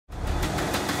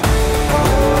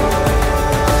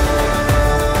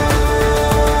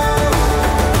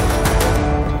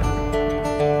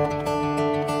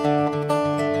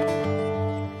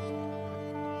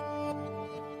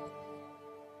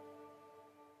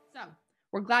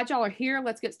We're glad y'all are here.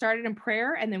 Let's get started in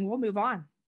prayer and then we'll move on.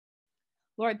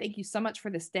 Lord, thank you so much for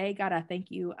this day. God, I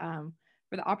thank you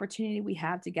for the opportunity we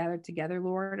have to gather together,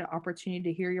 Lord, an opportunity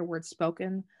to hear your word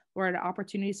spoken, Lord, an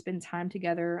opportunity to spend time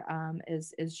together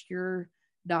as your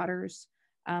daughters.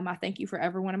 I thank you for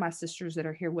every one of my sisters that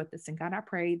are here with us. And God, I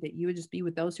pray that you would just be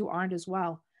with those who aren't as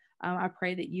well. I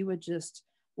pray that you would just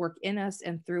work in us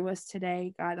and through us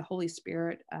today. God, the Holy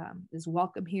Spirit is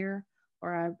welcome here.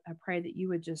 Or I pray that you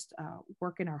would just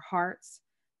work in our hearts.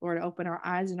 Lord, open our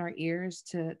eyes and our ears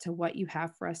to what you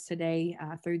have for us today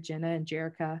through Jenna and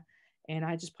Jerica. And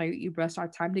I just pray that you bless our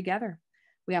time together.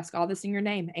 We ask all this in your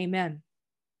name. Amen.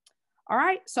 All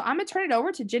right. So I'm going to turn it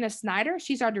over to Jenna Snyder.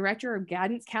 She's our director of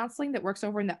guidance counseling that works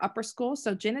over in the upper school.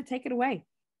 So Jenna, take it away.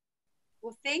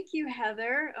 Well, thank you,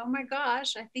 Heather. Oh my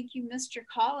gosh, I think you missed your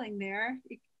calling there.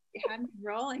 You had me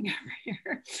rolling over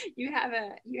here. You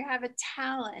have a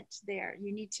talent there.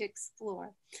 You need to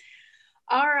explore.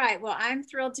 All right. Well, I'm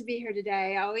thrilled to be here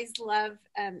today. I always love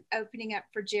opening up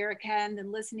for Jerica and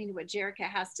then listening to what Jerica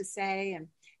has to say. And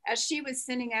as she was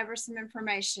sending over some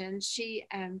information, she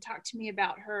talked to me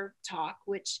about her talk,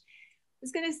 which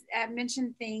was going to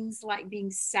mention things like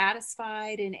being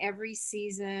satisfied in every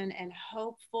season and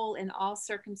hopeful in all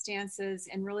circumstances,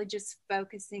 and really just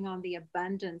focusing on the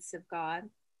abundance of God.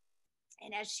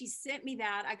 And as she sent me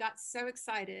that, I got so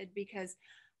excited because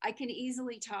I can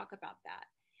easily talk about that.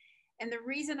 And the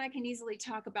reason I can easily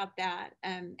talk about that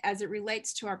as it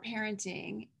relates to our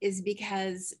parenting is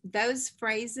because those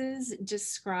phrases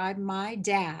describe my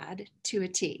dad to a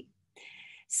T.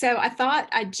 So I thought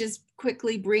I'd just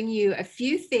quickly bring you a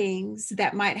few things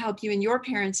that might help you in your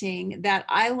parenting that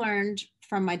I learned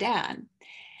from my dad.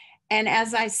 And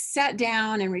as I sat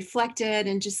down and reflected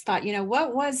and just thought,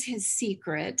 what was his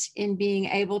secret in being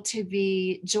able to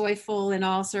be joyful in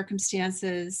all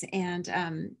circumstances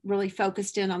and really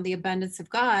focused in on the abundance of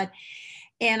God?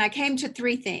 And I came to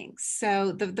three things.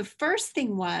 So the first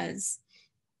thing was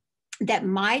that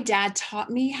my dad taught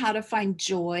me how to find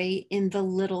joy in the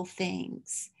little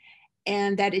things,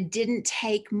 and that it didn't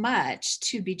take much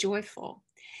to be joyful.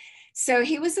 So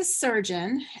he was a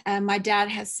surgeon. My dad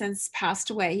has since passed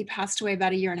away. He passed away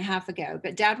about 1.5 years ago,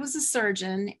 but dad was a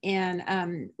surgeon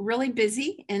and really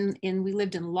busy. And we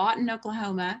lived in Lawton,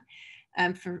 Oklahoma,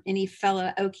 for any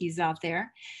fellow Okies out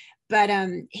there. But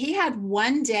he had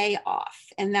one day off,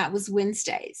 and that was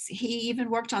Wednesdays. He even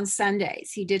worked on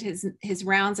Sundays. He did his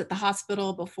rounds at the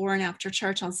hospital before and after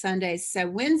church on Sundays. So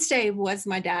Wednesday was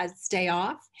my dad's day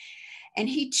off, and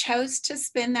he chose to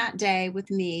spend that day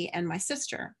with me and my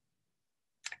sister,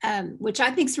 which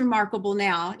I think is remarkable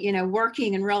now,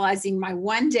 working and realizing my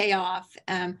one day off.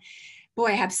 Boy,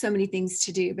 I have so many things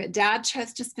to do, but dad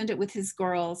chose to spend it with his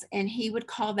girls, and he would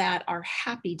call that our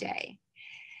happy day.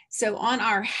 So on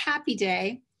our happy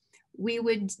day, we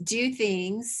would do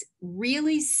things,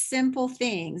 really simple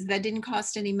things that didn't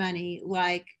cost any money,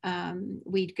 like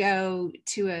we'd go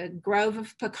to a grove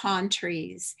of pecan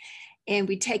trees, and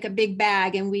we'd take a big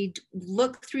bag and we'd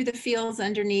look through the fields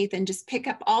underneath and just pick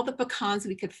up all the pecans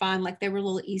we could find, like they were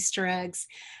little Easter eggs,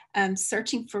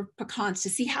 searching for pecans to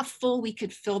see how full we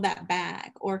could fill that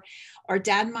bag. Or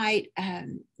dad might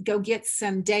go get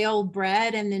some day old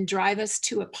bread and then drive us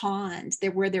to a pond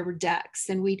where there were ducks,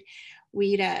 and we'd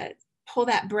pull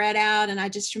that bread out. And I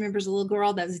just remember as a little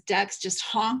girl, those ducks just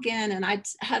honking, and I'd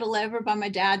huddle over by my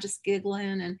dad just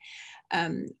giggling, and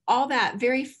all that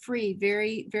very free,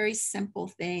 very, very simple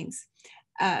things.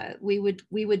 We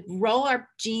would roll our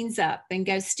jeans up and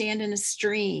go stand in a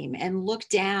stream and look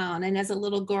down. And as a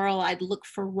little girl, I'd look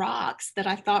for rocks that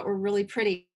I thought were really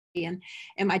pretty. And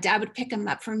my dad would pick them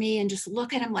up for me and just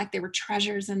look at them like they were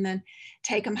treasures, and then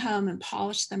take them home and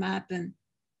polish them up. And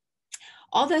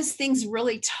all those things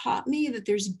really taught me that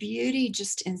there's beauty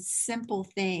just in simple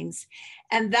things.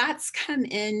 And that's come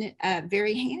in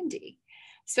very handy,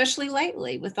 especially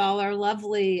lately with all our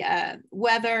lovely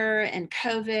weather and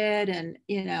COVID and,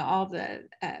 all the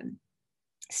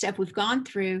stuff we've gone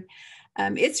through.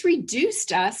 It's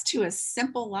reduced us to a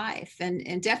simple life.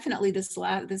 And definitely this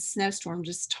snowstorm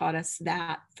just taught us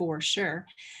that for sure.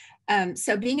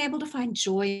 So being able to find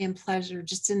joy and pleasure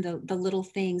just in the little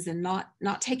things, and not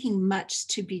taking much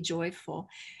to be joyful.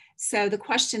 So the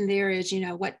question there is,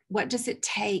 what does it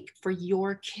take for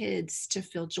your kids to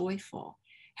feel joyful?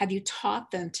 Have you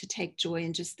taught them to take joy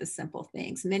in just the simple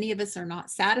things? Many of us are not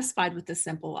satisfied with the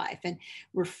simple life, and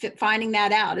we're finding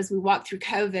that out as we walk through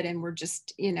COVID, and we're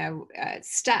just,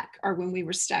 stuck, or when we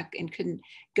were stuck and couldn't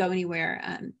go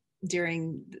anywhere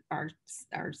during our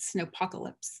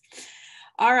snowpocalypse.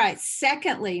 All right.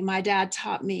 Secondly, my dad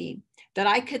taught me that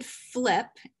I could flip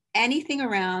anything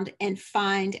around and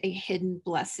find a hidden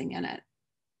blessing in it.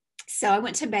 So I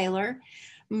went to Baylor.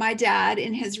 My dad,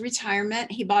 in his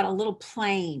retirement, he bought a little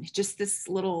plane, just this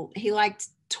little, he liked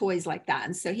toys like that.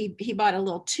 And so he bought a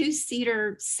little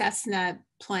 2-seater Cessna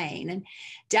plane. And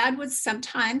Dad would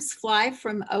sometimes fly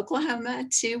from Oklahoma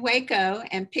to Waco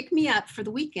and pick me up for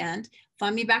the weekend, fly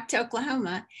me back to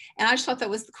Oklahoma. And I just thought that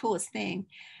was the coolest thing.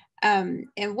 And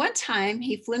one time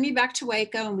he flew me back to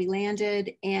Waco and we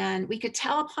landed, and we could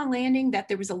tell upon landing that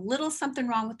there was a little something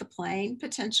wrong with the plane,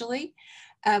 potentially.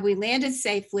 We landed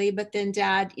safely, but then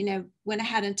Dad, went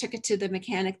ahead and took it to the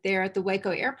mechanic there at the Waco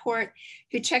airport,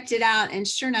 who checked it out. And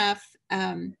sure enough,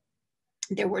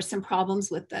 there were some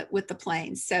problems with the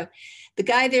plane. So the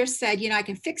guy there said, I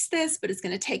can fix this, but it's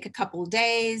going to take a couple of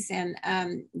days. And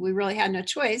we really had no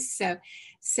choice.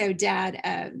 So Dad,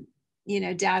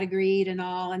 Dad agreed and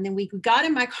all. And then we got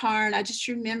in my car, and I just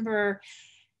remember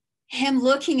him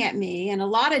looking at me. And a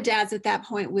lot of dads at that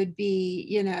point would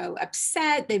be,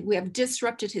 upset that we have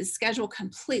disrupted his schedule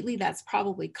completely. That's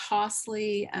probably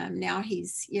costly. Now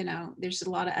he's, there's a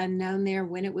lot of unknown there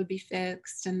when it would be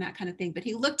fixed and that kind of thing. But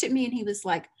he looked at me and he was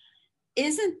like,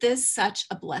 "Isn't this such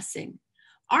a blessing?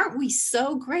 Aren't we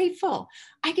so grateful?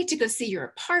 I get to go see your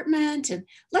apartment, and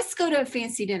let's go to a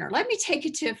fancy dinner. Let me take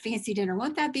you to a fancy dinner.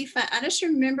 Won't that be fun?" I just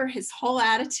remember his whole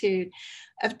attitude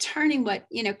of turning what,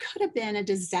 could have been a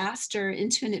disaster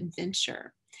into an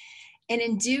adventure. And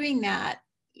in doing that,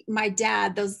 my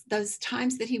dad, those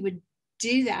times that he would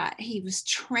do that, he was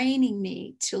training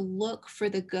me to look for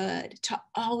the good, to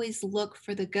always look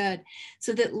for the good,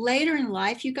 so that later in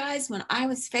life, you guys, when I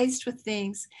was faced with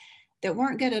things that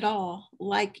weren't good at all,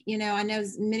 like, I know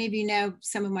many of you know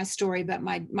some of my story, but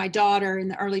my daughter in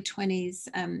the early 20s,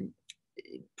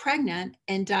 pregnant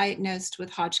and diagnosed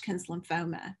with Hodgkin's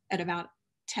lymphoma at about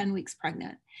 10 weeks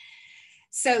pregnant.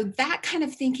 So that kind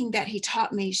of thinking that he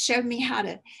taught me showed me how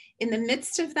to, in the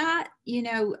midst of that,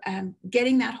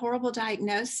 getting that horrible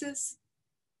diagnosis,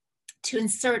 to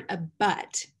insert a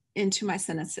but into my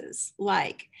sentences,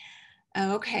 like,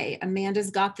 okay,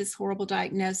 Amanda's got this horrible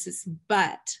diagnosis,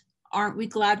 but aren't we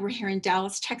glad we're here in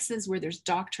Dallas, Texas, where there's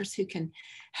doctors who can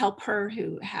help her,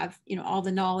 who have, all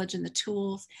the knowledge and the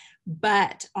tools?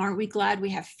 But aren't we glad we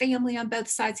have family on both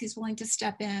sides who's willing to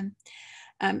step in?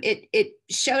 It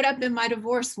showed up in my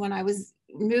divorce when I was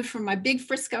moved from my big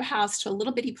Frisco house to a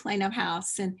little bitty Plano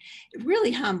house, and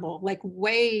really humble, like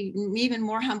way even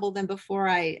more humble than before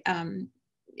I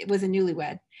was a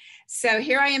newlywed. So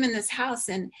here I am in this house,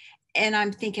 and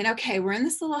I'm thinking, okay, we're in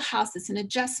this little house. It's an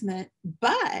adjustment,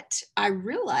 but I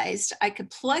realized I could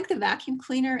plug the vacuum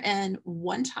cleaner in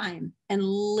one time and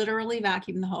literally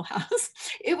vacuum the whole house.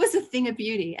 It was a thing of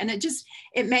beauty. And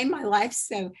it made my life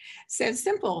so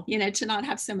simple, to not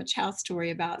have so much house to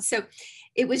worry about. So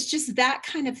it was just that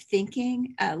kind of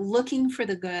thinking, looking for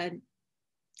the good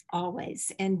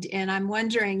always. And I'm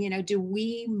wondering, do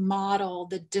we model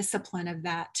the discipline of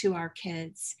that to our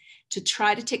kids, to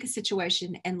try to take a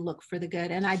situation and look for the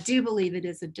good? And I do believe it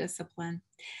is a discipline.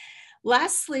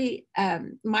 Lastly,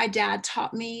 my dad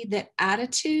taught me that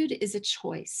attitude is a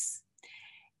choice.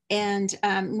 And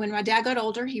when my dad got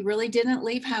older, he really didn't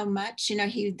leave home much.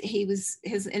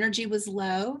 His energy was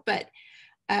low, but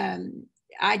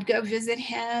I'd go visit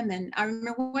him. And I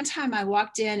remember one time I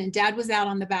walked in and Dad was out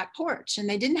on the back porch, and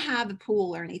they didn't have a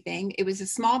pool or anything. It was a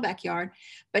small backyard,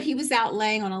 but he was out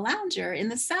laying on a lounger in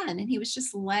the sun, and he was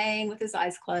just laying with his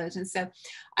eyes closed. And so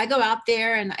I go out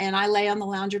there and I lay on the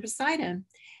lounger beside him,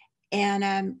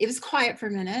 and it was quiet for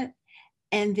a minute.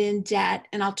 And then Dad,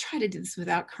 and I'll try to do this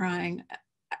without crying.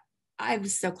 I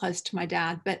was so close to my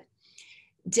dad, but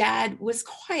Dad was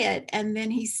quiet. And then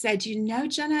he said,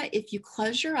 Jenna, if you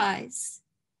close your eyes,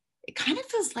 it kind of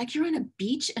feels like you're on a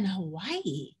beach in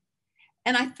Hawaii.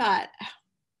 And I thought,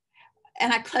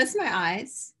 and I closed my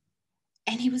eyes,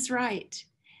 and he was right.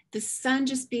 The sun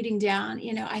just beating down,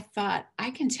 I thought,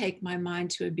 I can take my mind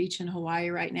to a beach in Hawaii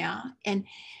right now. And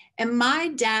my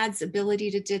dad's ability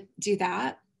to do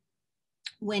that,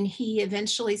 when he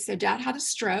eventually, so Dad had a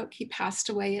stroke, he passed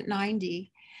away at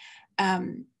 90.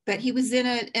 But he was in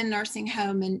a nursing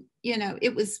home, and,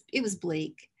 it was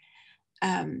bleak.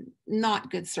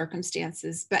 Not good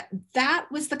circumstances, but that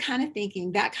was the kind of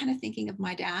thinking of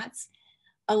my dad's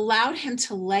allowed him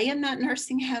to lay in that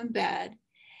nursing home bed.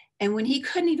 And when he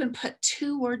couldn't even put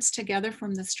 2 words together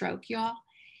from the stroke, y'all,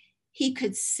 he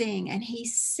could sing, and he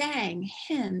sang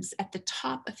hymns at the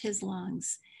top of his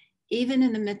lungs, even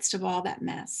in the midst of all that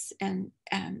mess and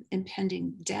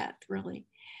impending death, really.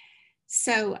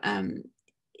 So,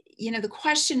 the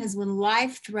question is, when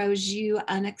life throws you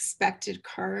unexpected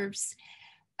curves,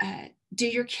 do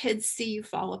your kids see you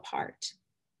fall apart?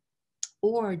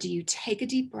 Or do you take a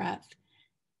deep breath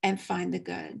and find the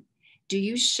good? Do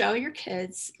you show your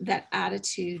kids that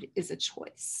attitude is a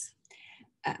choice?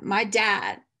 My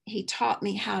dad, he taught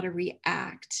me how to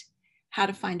react, how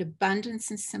to find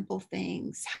abundance in simple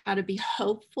things, how to be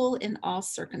hopeful in all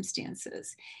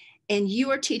circumstances. And you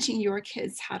are teaching your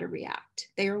kids how to react.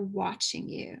 They are watching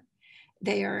you.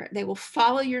 They will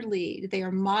follow your lead. They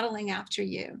are modeling after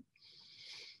you.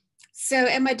 So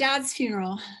at my dad's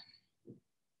funeral,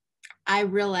 I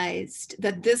realized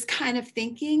that this kind of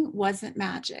thinking wasn't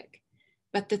magic,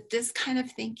 but that this kind of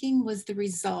thinking was the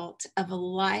result of a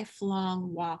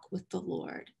lifelong walk with the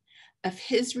Lord, of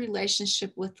his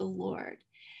relationship with the Lord.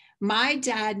 My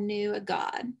dad knew a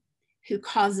God who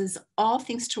causes all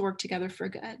things to work together for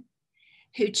good,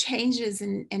 who changes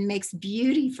and makes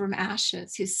beauty from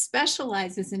ashes, who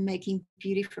specializes in making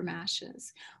beauty from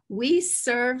ashes. We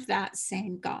serve that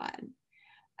same God.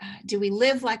 Do we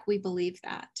live like we believe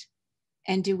that?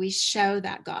 And do we show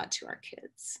that God to our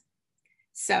kids?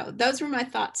 So those were my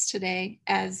thoughts today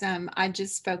as I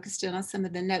just focused in on some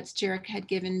of the notes Jerica had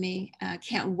given me.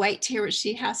 Can't wait to hear what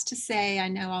she has to say. I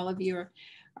know all of you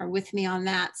are with me on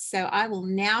that. So I will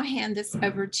now hand this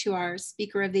over to our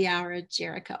speaker of the hour,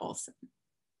 Jerica Olson.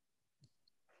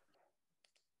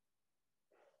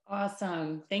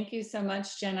 Awesome. Thank you so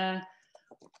much, Jenna.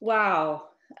 Wow.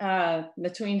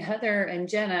 Between Heather and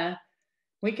Jenna,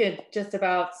 we could just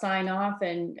about sign off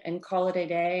and call it a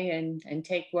day and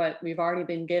take what we've already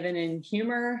been given in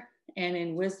humor and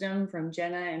in wisdom from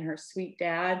Jenna and her sweet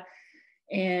dad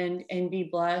and be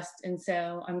blessed. And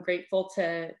so I'm grateful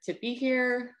to be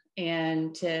here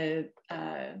and to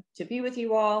be with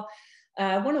you all.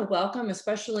 I want to welcome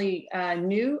especially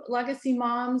new legacy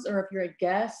moms, or if you're a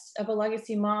guest of a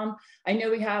legacy mom. I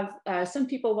know we have some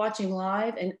people watching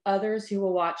live and others who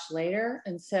will watch later.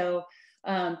 And so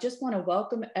just want to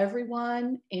welcome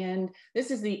everyone. And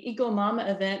this is the Eagle Mama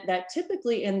event that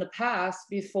typically in the past,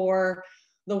 before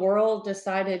the world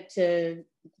decided to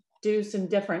do some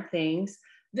different things,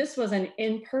 this was an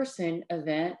in-person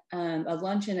event, a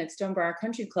luncheon at Stonebriar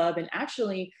Country Club. And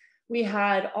actually, we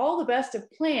had all the best of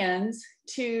plans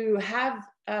to have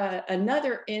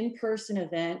another in-person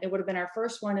event. It would have been our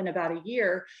first one in about a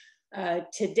year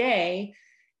today.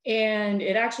 And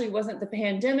it actually wasn't the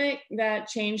pandemic that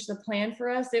changed the plan for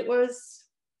us. It was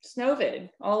Snowvid.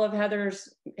 All of Heather,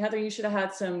 you should have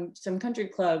had some country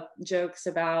club jokes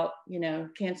about,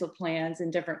 canceled plans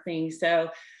and different things.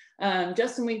 So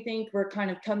just when we think we're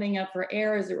kind of coming up for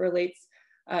air as it relates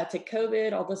to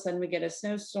COVID, all of a sudden we get a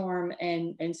snowstorm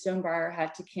and Stonebriar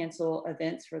had to cancel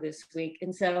events for this week.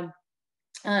 And so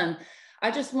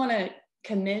I just want to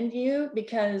commend you,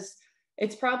 because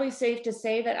it's probably safe to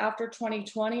say that after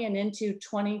 2020 and into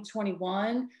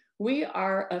 2021, we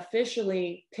are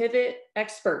officially pivot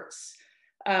experts.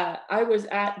 I was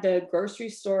at the grocery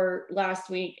store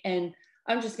last week, and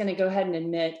I'm just going to go ahead and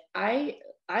admit, I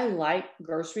like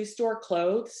grocery store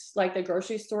clothes, like the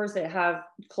grocery stores that have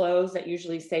clothes that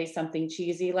usually say something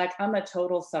cheesy. Like, I'm a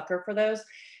total sucker for those.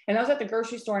 And I was at the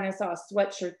grocery store and I saw a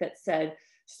sweatshirt that said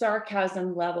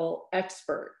sarcasm level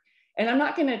expert. And I'm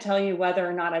not going to tell you whether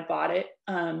or not I bought it.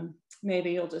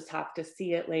 Maybe you'll just have to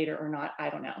see it later or not. I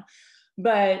don't know.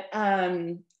 But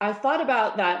I thought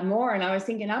about that more, and I was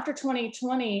thinking, after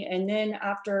 2020 and then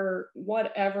after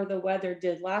whatever the weather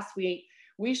did last week,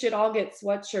 we should all get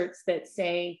sweatshirts that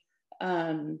say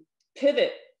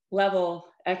pivot level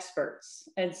experts.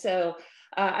 And so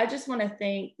I just want to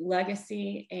thank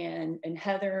Legacy and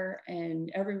Heather and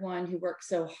everyone who worked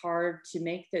so hard to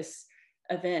make this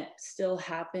event still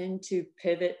happen, to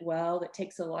pivot well. That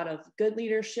takes a lot of good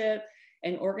leadership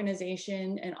and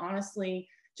organization, and honestly,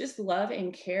 just love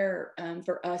and care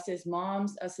for us as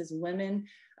moms, us as women.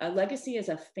 Legacy is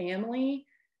a family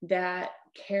that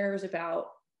cares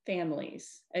about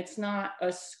families. It's not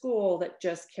a school that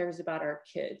just cares about our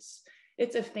kids.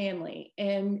 It's a family,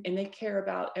 and they care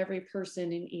about every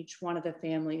person in each one of the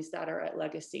families that are at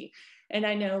Legacy. And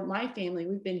I know my family,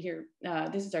 we've been here,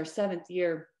 this is our 7th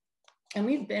year, and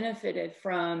we've benefited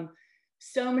from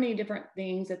so many different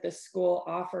things that the school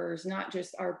offers, not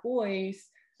just our boys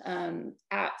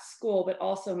at school, but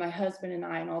also my husband and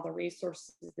I, and all the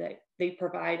resources that they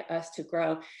provide us to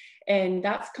grow. And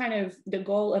that's kind of the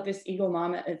goal of this Eagle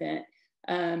Mama event.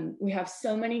 We have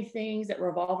so many things that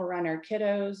revolve around our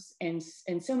kiddos, and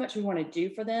so much we want to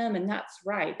do for them. And that's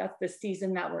right. That's the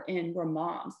season that we're in. We're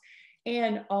moms.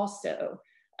 And also,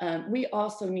 we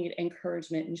also need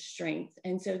encouragement and strength.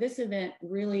 And so this event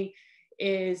really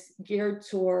is geared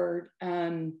toward,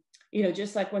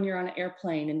 just like when you're on an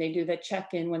airplane and they do the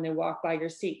check-in when they walk by your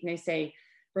seat and they say,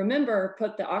 remember,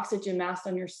 put the oxygen mask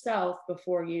on yourself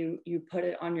before you put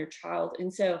it on your child.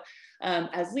 And so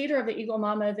as leader of the Eagle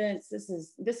Mama events,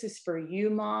 this is for you,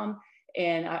 Mom.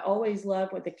 And I always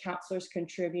love what the counselors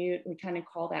contribute. We kind of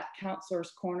call that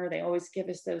Counselors Corner. They always give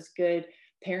us those good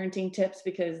parenting tips,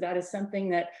 because that is something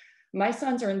that my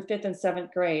sons are in 5th and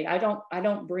 7th grade. I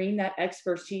don't bring that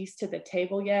expertise to the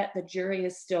table yet. The jury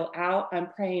is still out. I'm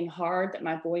praying hard that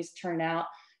my boys turn out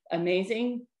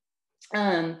amazing.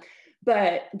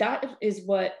 But that is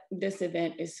what this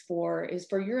event is for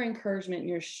your encouragement and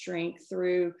your strength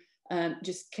through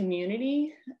just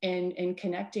community and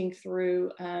connecting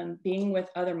through being with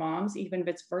other moms, even if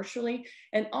it's virtually,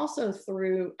 and also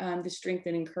through the strength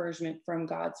and encouragement from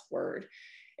God's word.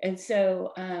 And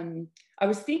so I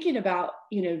was thinking about,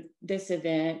 this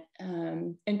event.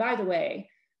 And by the way,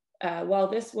 while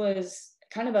this was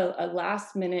kind of a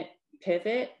last minute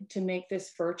pivot to make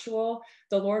this virtual,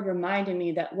 the Lord reminded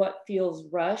me that what feels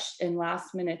rushed and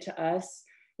last minute to us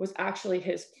was actually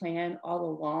his plan all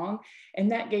along.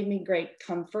 And that gave me great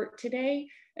comfort today.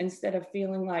 Instead of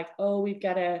feeling like, oh, we've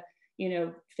got to,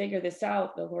 figure this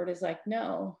out, the Lord is like,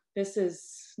 no, this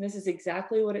is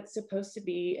exactly what it's supposed to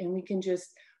be. And we can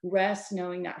just rest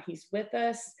knowing that he's with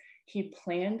us. He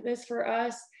planned this for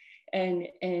us. And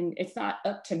it's not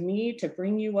up to me to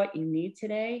bring you what you need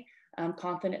today. I'm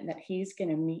confident that he's going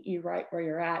to meet you right where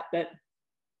you're at. But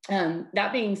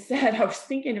that being said, I was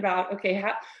thinking about, okay,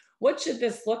 what should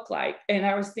this look like? And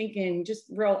I was thinking, just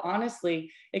real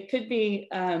honestly, it could be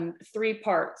 3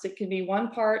 parts. It could be 1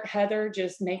 part, Heather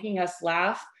just making us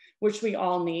laugh, which we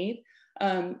all need.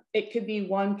 It could be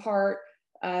 1 part,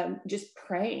 just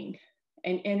praying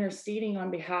and interceding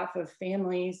on behalf of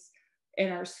families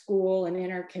in our school and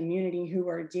in our community who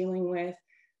are dealing with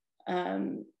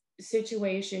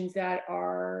situations that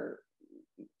are,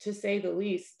 to say the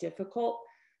least, difficult.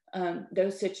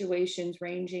 Those situations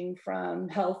ranging from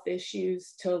health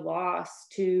issues to loss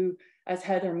to, as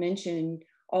Heather mentioned,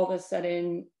 all of a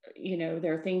sudden,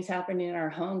 there are things happening in our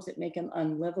homes that make them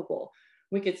unlivable.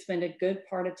 We could spend a good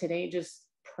part of today just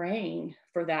praying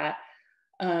for that.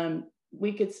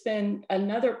 We could spend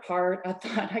another part, I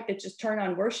thought I could just turn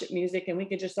on worship music and we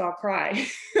could just all cry.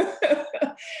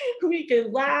 We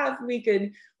could laugh, we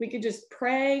could just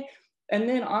pray. And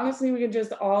then honestly, we could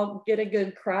just all get a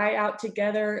good cry out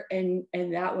together and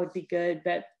that would be good.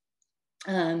 But,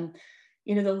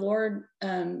 the Lord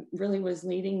really was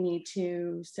leading me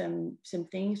to some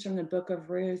things from the book of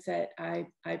Ruth that I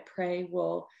pray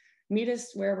will meet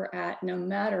us where we're at, no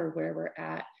matter where we're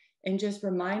at, and just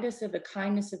remind us of the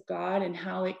kindness of God and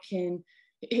how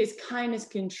his kindness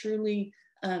can truly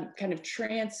kind of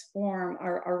transform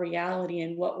our reality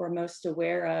and what we're most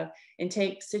aware of, and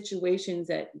take situations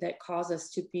that cause us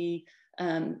to be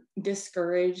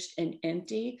discouraged and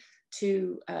empty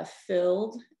to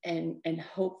filled and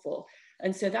hopeful.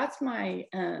 And so that's my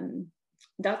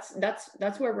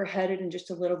that's where we're headed in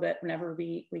just a little bit whenever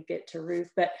we get to Ruth.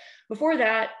 But before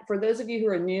that, for those of you who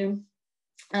are new,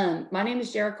 my name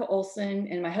is Jerica Olson,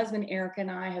 and my husband Eric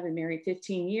and I have been married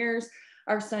 15 years.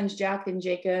 Our sons Jack and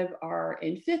Jacob are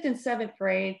in 5th and 7th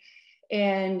grade.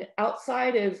 And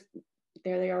outside of,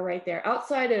 there they are right there,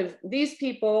 outside of these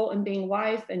people and being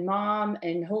wife and mom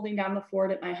and holding down the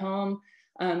fort at my home,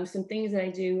 some things that I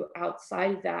do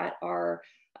outside of that are,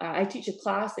 I teach a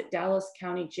class at Dallas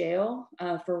County Jail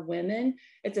for women.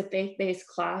 It's a faith-based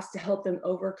class to help them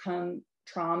overcome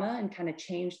trauma and kind of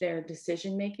change their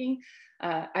decision-making.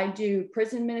 I do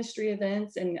prison ministry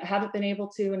events, and I haven't been able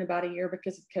to in about a year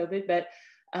because of COVID, but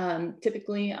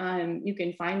typically you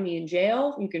can find me in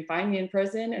jail, you can find me in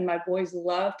prison, and my boys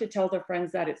love to tell their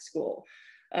friends that at school.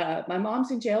 My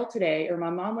mom's in jail today, or my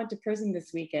mom went to prison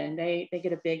this weekend. They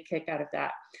get a big kick out of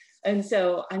that. And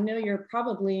so I know you're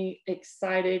probably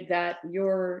excited that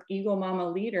your Eagle Mama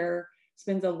leader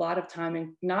spends a lot of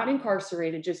time not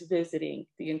incarcerated, just visiting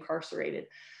the incarcerated.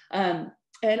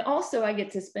 And also I get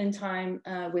to spend time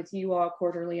with you all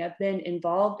quarterly. I've been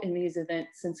involved in these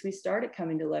events since we started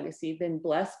Coming to Legacy, been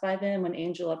blessed by them when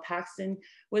Angela Paxton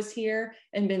was here,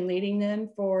 and been leading them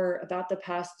for about the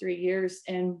past 3 years.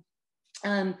 And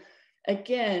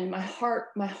again, my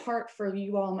heart for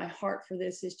you all, my heart for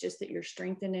this is just that you're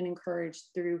strengthened and encouraged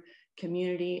through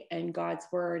community and God's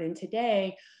word. And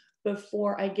today,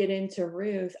 before I get into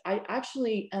Ruth, I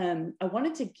actually, I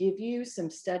wanted to give you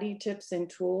some study tips and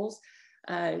tools.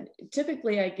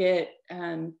 Typically I get,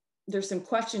 there's some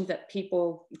questions that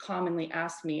people commonly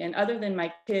ask me, and other than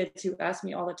my kids who ask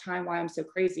me all the time why I'm so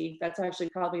crazy, that's actually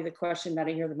probably the question that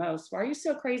I hear the most. Why are you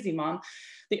so crazy, Mom?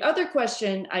 The other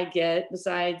question I get,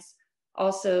 besides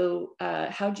also,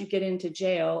 how'd you get into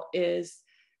jail, is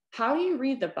how do you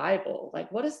read the Bible?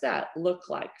 Like, what does that look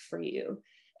like for you?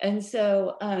 And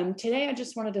so today I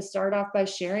just wanted to start off by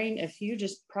sharing a few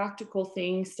just practical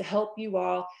things to help you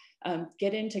all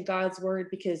get into God's word,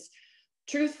 because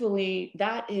truthfully,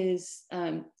 that is,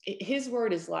 his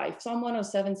word is life. Psalm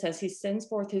 107 says he sends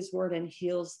forth his word and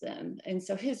heals them. And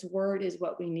so his word is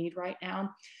what we need right now.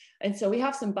 And so we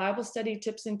have some Bible study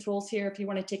tips and tools here. If you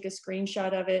want to take a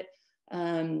screenshot of it,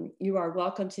 you are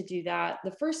welcome to do that.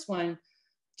 The first one,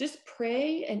 just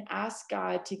pray and ask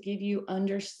God to give you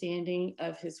understanding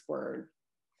of his word.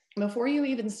 Before you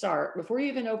even start, before you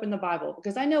even open the Bible,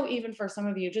 because I know even for some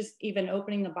of you, just even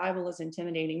opening the Bible is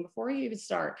intimidating. Before you even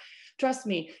start, trust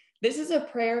me, this is a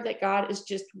prayer that God is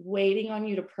just waiting on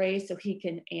you to pray so he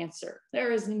can answer.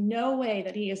 There is no way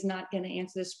that he is not going to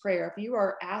answer this prayer. If you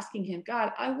are asking him,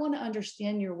 God, I want to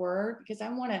understand your word because I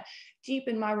want to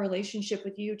deepen my relationship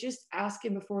with you, just ask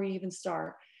him before you even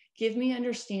start. Give me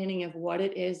understanding of what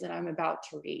it is that I'm about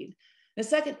to read. The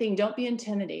second thing, don't be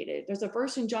intimidated. There's a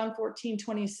verse in John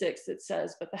 14:26 that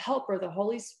says, but the helper, the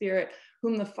Holy Spirit,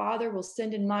 whom the Father will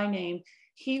send in my name,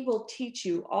 he will teach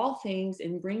you all things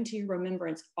and bring to your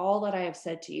remembrance all that I have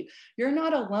said to you. You're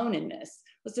not alone in this.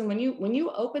 Listen, when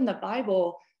you open the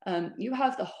Bible, you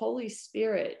have the Holy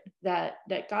Spirit that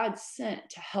God sent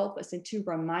to help us and to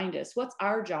remind us. What's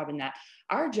our job in that?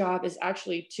 Our job is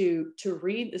actually to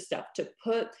read the stuff, to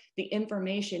put the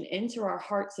information into our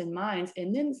hearts and minds.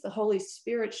 And then it's the Holy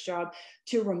Spirit's job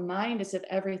to remind us of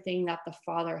everything that the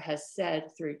Father has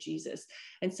said through Jesus.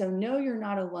 And so know you're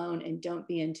not alone and don't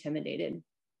be intimidated.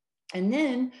 And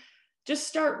then just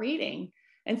start reading.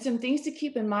 And some things to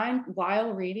keep in mind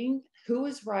while reading: who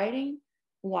is writing?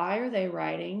 Why are they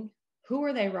writing? Who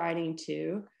are they writing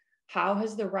to? How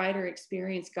has the writer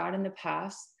experienced God in the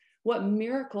past? What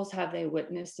miracles have they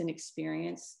witnessed and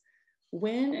experienced?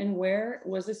 When and where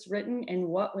was this written and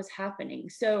what was happening?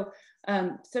 So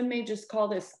some may just call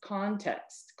this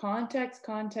context.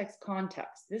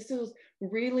 This will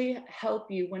really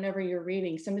help you whenever you're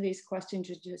reading. Some of these questions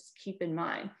you just keep in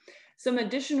mind. Some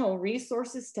additional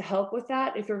resources to help with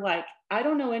that. If you're like, I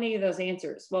don't know any of those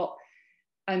answers. Well,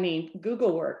 I mean,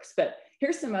 Google works, but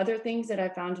here's some other things that I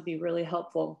found to be really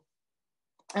helpful.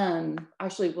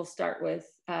 Actually, we'll start with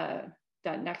that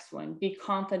next one. Be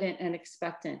confident and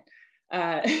expectant.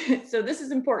 So this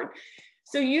is important.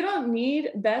 So you don't need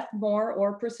Beth Moore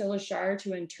or Priscilla Shirer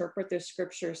to interpret the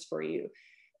scriptures for you.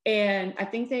 And I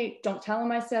think don't tell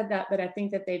them I said that, but I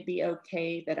think that they'd be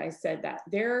okay that I said that.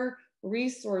 Their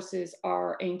resources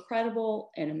are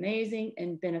incredible and amazing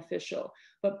and beneficial,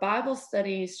 but Bible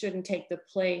studies shouldn't take the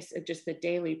place of just the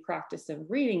daily practice of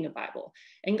reading the Bible.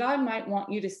 And God might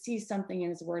want you to see something in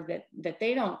his word that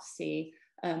they don't see,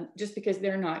 just because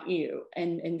they're not you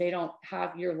and they don't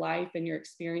have your life and your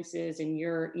experiences and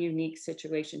your unique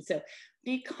situation. So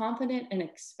be confident and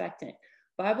expectant.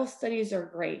 Bible studies are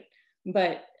great,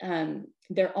 but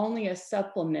they're only a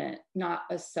supplement, not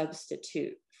a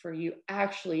substitute for you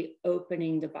actually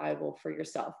opening the Bible for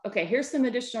yourself. Okay, here's some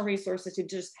additional resources to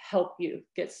just help you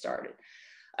get started.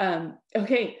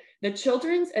 Okay, the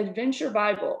Children's Adventure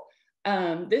Bible.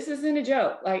 This isn't a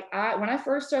joke. Like when I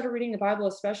first started reading the Bible,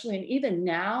 especially, and even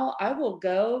now, I will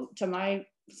go to my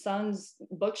son's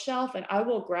bookshelf and I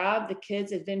will grab the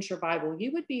Kids Adventure Bible.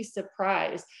 You would be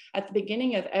surprised at the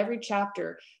beginning of every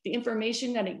chapter, the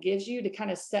information that it gives you to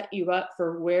kind of set you up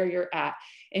for where you're at.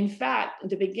 In fact,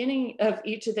 the beginning of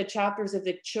each of the chapters of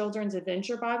the Children's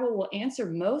Adventure Bible will answer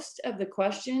most of the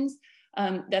questions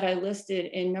that I listed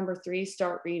in number 3,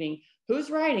 start reading.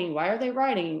 Who's writing? Why are they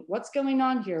writing? What's going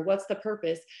on here? What's the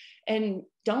purpose? And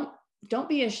don't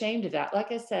be ashamed of that.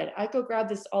 Like I said, I go grab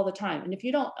this all the time. And if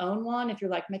you don't own one, if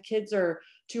you're like, my kids are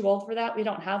too old for that, we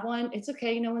don't have one, it's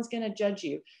okay. No one's going to judge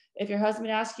you. If your husband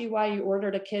asks you why you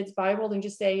ordered a kid's Bible, then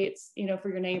just say it's, for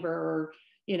your neighbor, or,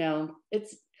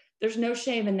 there's no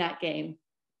shame in that game.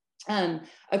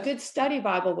 A good study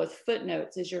Bible with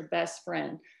footnotes is your best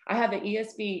friend. I have an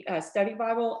ESV study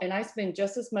Bible, and I spend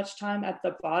just as much time at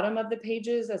the bottom of the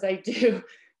pages as I do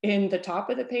in the top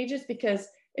of the pages, because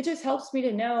it just helps me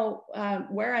to know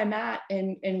where I'm at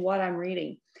and what I'm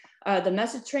reading. The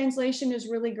Message translation is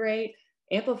really great.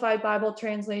 Amplified Bible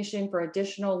translation for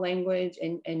additional language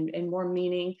and more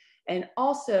meaning. And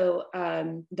also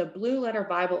the Blue Letter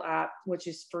Bible app, which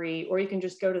is free, or you can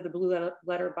just go to the Blue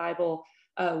Letter Bible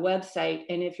website.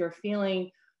 And if you're feeling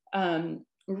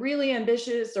really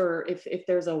ambitious, or if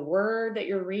there's a word that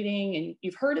you're reading and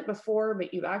you've heard it before,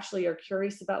 but you actually are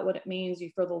curious about what it means, you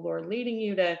feel the Lord leading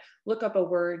you to look up a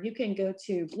word, you can go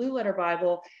to Blue Letter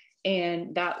Bible,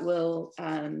 and that will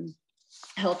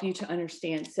help you to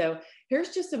understand. So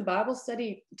here's just some Bible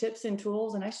study tips and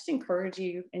tools. And I just encourage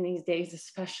you in these days,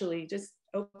 especially, just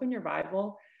open your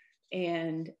Bible.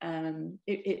 And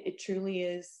it truly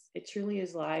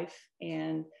is life.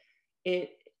 And it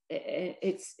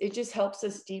just helps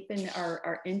us deepen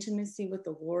our intimacy with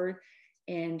the Lord.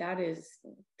 And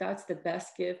that's the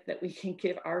best gift that we can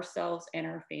give ourselves and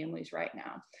our families right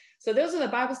now. So those are the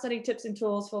Bible study tips and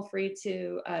tools. Feel free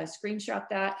to screenshot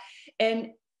that. And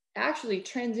actually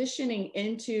transitioning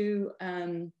into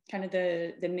kind of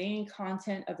the main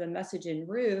content of the message in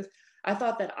Ruth, I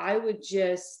thought that I would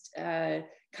just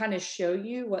kind of show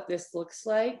you what this looks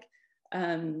like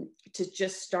to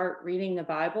just start reading the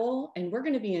Bible. And we're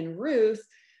going to be in Ruth.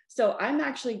 So I'm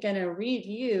actually going to read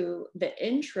you the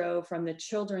intro from the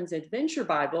Children's Adventure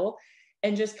Bible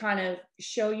and just kind of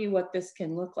show you what this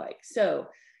can look like. So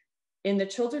in the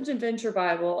Children's Adventure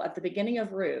Bible, at the beginning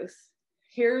of Ruth,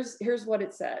 here's what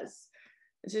it says.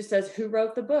 It just says, who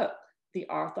wrote the book? The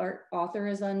author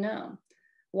is unknown.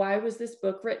 Why was this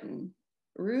book written?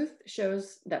 Ruth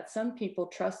shows that some people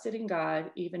trusted in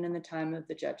God even in the time of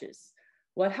the judges.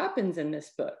 What happens in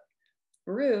this book?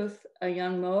 Ruth, a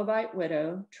young Moabite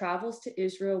widow, travels to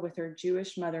Israel with her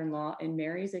Jewish mother-in-law and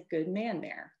marries a good man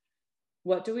there.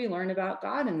 What do we learn about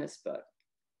God in this book?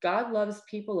 God loves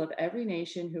people of every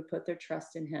nation who put their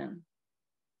trust in him.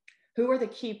 Who are the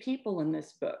key people in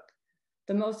this book?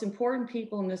 The most important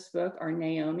people in this book are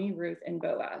Naomi, Ruth, and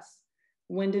Boaz.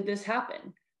 When did this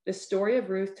happen? The story of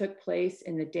Ruth took place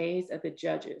in the days of the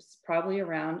judges, probably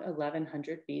around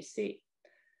 1100 BC.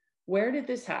 Where did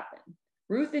this happen?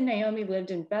 Ruth and Naomi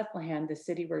lived in Bethlehem, the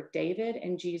city where David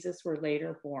and Jesus were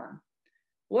later born.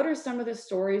 What are some of the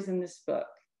stories in this book?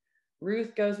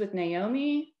 Ruth goes with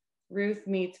Naomi, Ruth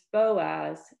meets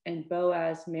Boaz, and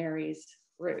Boaz marries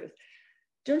Ruth.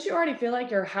 Don't you already feel like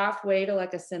you're halfway to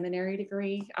like a seminary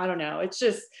degree? I don't know. It's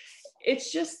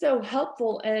just so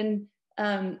helpful. And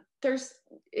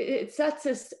it sets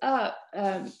us up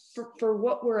for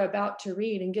what we're about to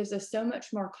read and gives us so much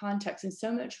more context and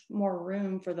so much more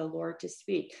room for the Lord to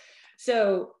speak.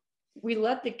 So we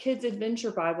let the Kids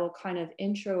Adventure Bible kind of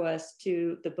intro us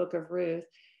to the book of Ruth.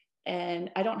 And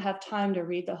I don't have time to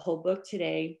read the whole book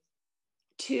today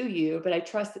to you, but I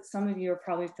trust that some of you are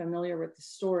probably familiar with the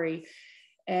story.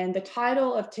 And the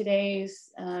title of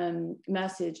today's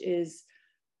message is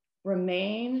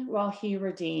Remain While He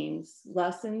Redeems,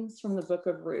 Lessons from the Book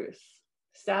of Ruth.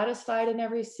 Satisfied in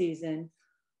every season,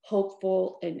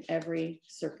 hopeful in every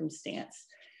circumstance.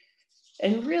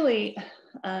 And really,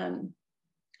 I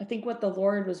think what the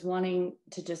Lord was wanting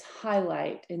to just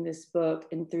highlight in this book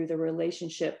and through the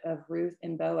relationship of Ruth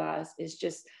and Boaz is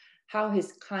just how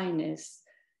his kindness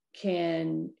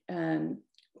can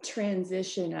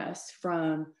transition us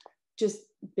from just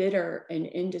bitter and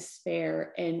in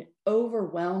despair and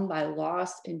overwhelmed by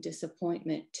loss and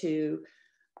disappointment to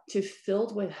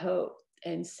filled with hope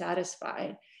and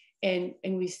satisfied. And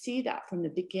we see that from the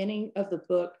beginning of the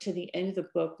book to the end of the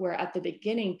book, where at the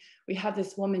beginning we have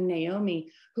this woman, Naomi,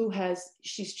 who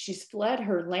she's fled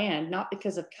her land, not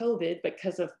because of COVID, but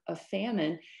because of a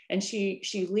famine. And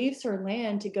she leaves her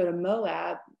land to go to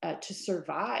Moab to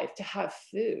survive, to have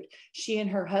food. She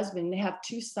and her husband, they have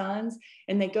 2 sons,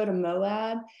 and they go to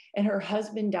Moab, and her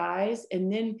husband dies.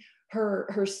 And then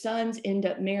her sons end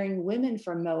up marrying women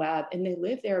from Moab, and they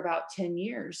live there about 10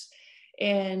 years.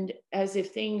 And as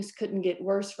if things couldn't get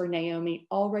worse for Naomi,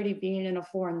 already being in a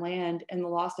foreign land and the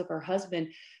loss of her husband,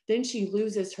 then she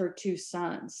loses her 2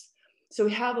 sons. So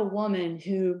we have a woman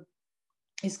who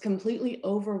is completely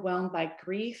overwhelmed by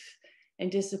grief and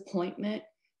disappointment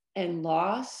and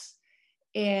loss.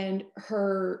 And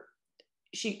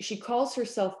she calls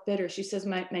herself bitter. She says,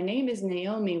 my name is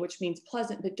Naomi, which means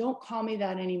pleasant, but don't call me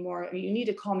that anymore. You need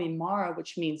to call me Mara,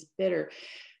 which means bitter.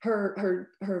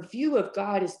 Her view of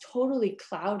God is totally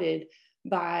clouded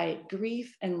by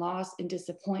grief and loss and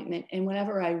disappointment. And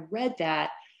whenever I read that,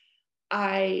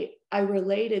 I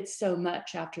related so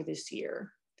much after this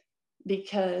year,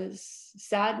 because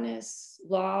sadness,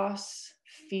 loss,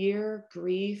 fear,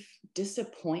 grief,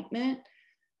 disappointment,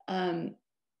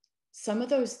 some of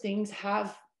those things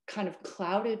have kind of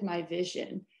clouded my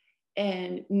vision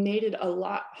and made it a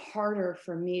lot harder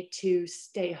for me to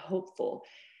stay hopeful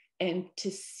and to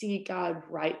see God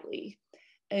rightly.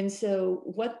 And so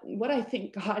what I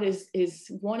think God is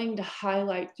wanting to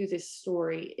highlight through this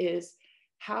story is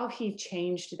how he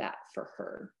changed that for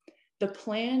her. The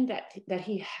plan that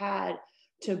he had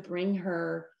to bring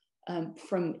her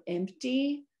from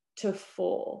empty to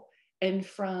full, and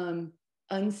from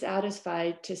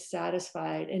unsatisfied to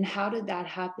satisfied. And how did that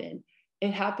happen?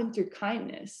 It happened through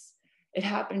kindness. It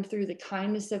happened through the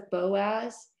kindness of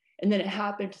Boaz, and then it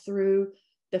happened through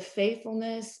the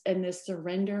faithfulness and the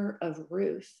surrender of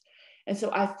Ruth. And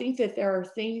so I think that there are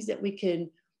things that we can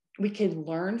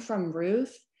learn from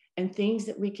Ruth, and things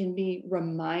that we can be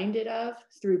reminded of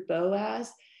through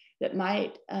Boaz that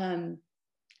might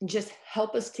just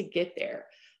help us to get there,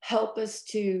 help us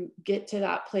to get to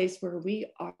that place where we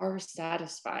are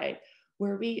satisfied,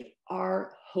 where we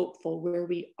are hopeful, where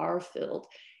we are filled,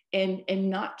 and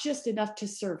not just enough to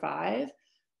survive,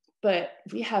 but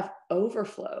we have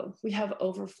overflow. We have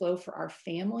overflow for our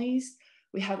families.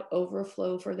 We have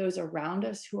overflow for those around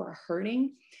us who are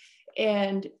hurting.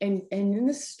 And in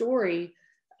this story,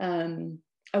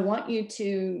 I want you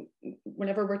to,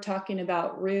 whenever we're talking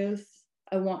about Ruth,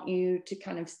 I want you to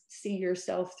kind of see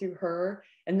yourself through her.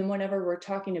 And then whenever we're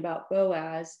talking about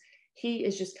Boaz, he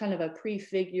is just kind of a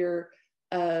prefigure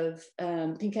of,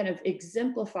 he kind of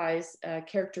exemplifies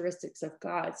characteristics of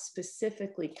God,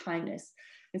 specifically kindness.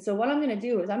 And so what I'm going to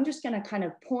do is I'm just going to kind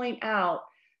of point out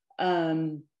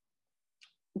kind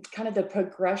of the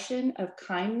progression of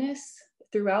kindness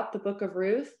throughout the book of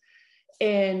Ruth.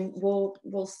 And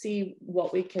we'll see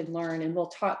what we can learn, and we'll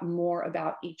talk more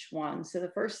about each one. So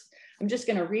the first, I'm just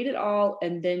going to read it all,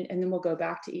 and then we'll go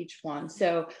back to each one.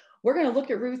 So we're going to look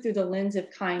at Ruth through the lens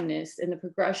of kindness and the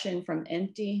progression from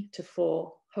empty to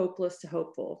full, hopeless to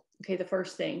hopeful. Okay, the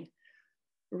first thing,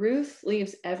 Ruth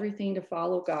leaves everything to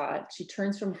follow God. She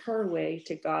turns from her way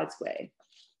to God's way.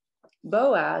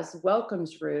 Boaz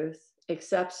welcomes Ruth,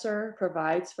 accepts her,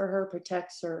 provides for her,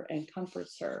 protects her, and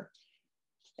comforts her.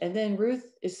 And then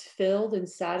Ruth is filled and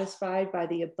satisfied by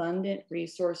the abundant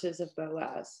resources of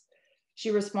Boaz. She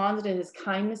responded to his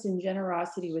kindness and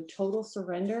generosity with total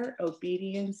surrender,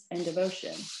 obedience, and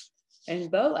devotion. And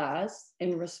Boaz,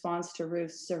 in response to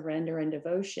Ruth's surrender and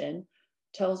devotion,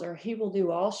 tells her he will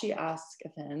do all she asks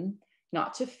of him,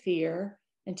 not to fear,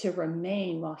 and to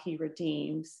remain while he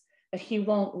redeems, but he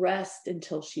won't rest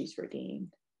until she's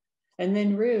redeemed. And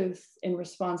then Ruth, in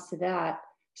response to that,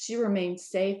 she remains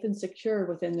safe and secure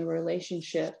within the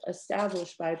relationship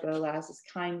established by Boaz's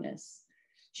kindness.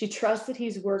 She trusts that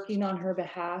he's working on her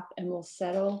behalf and will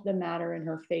settle the matter in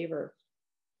her favor.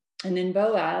 And then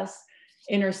Boaz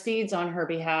intercedes on her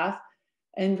behalf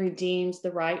and redeems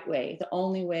the right way, the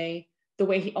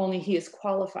way only he is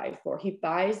qualified for. He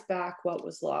buys back what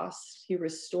was lost. He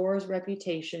restores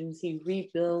reputations. He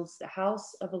rebuilds the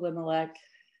house of Elimelech,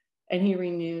 and he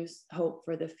renews hope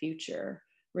for the future.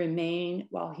 Remain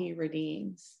while he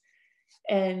redeems.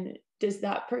 And does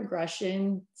that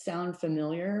progression sound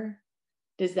familiar?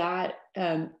 Does that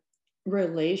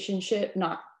relationship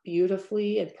not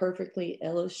beautifully and perfectly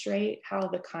illustrate how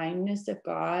the kindness of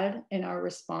God and our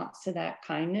response to that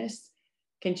kindness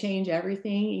can change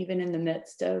everything, even in the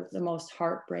midst of the most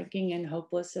heartbreaking and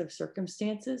hopeless of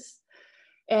circumstances?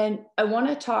 And I want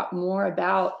to talk more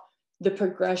about the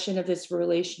progression of this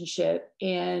relationship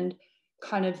and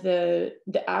kind of the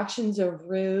actions of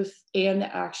Ruth and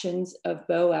the actions of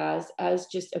Boaz as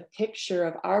just a picture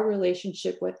of our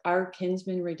relationship with our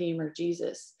kinsman redeemer,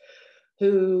 Jesus,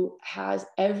 who has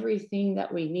everything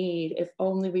that we need if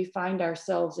only we find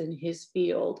ourselves in his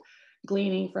field,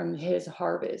 gleaning from his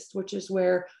harvest, which is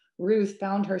where Ruth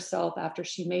found herself after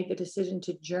she made the decision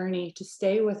to journey, to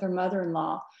stay with her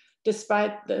mother-in-law.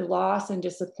 Despite the loss and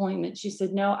disappointment, she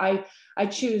said, no, I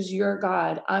choose your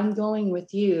God. I'm going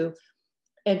with you.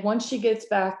 And once she gets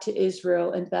back to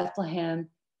Israel and Bethlehem,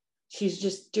 she's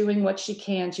just doing what she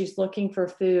can. She's looking for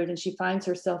food, and she finds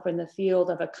herself in the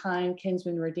field of a kind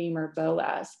kinsman redeemer,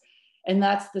 Boaz. And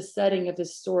that's the setting of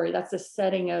this story. That's the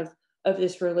setting of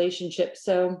this relationship.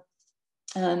 So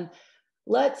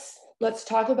let's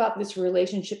talk about this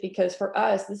relationship, because for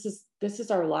us, this is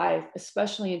our life,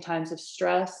 especially in times of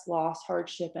stress, loss,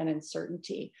 hardship, and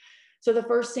uncertainty. So the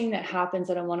first thing that happens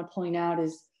that I want to point out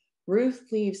is Ruth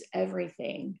leaves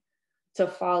everything to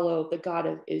follow the God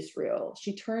of Israel.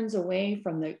 She turns away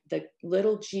from the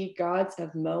little g gods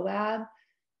of Moab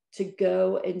to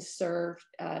go and serve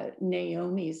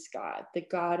Naomi's God, the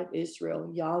God of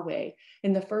Israel, Yahweh.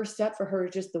 And the first step for her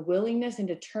is just the willingness and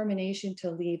determination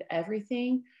to leave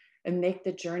everything and make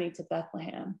the journey to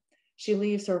Bethlehem. She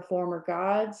leaves her former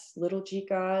gods, little g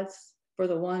gods, for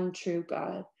the one true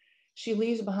God. She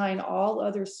leaves behind all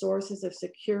other sources of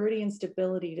security and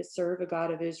stability to serve a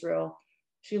God of Israel.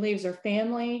 She leaves her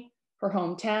family, her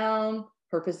hometown,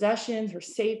 her possessions, her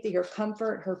safety, her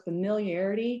comfort, her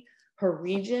familiarity, her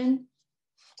region.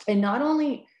 And not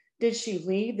only did she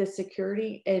leave the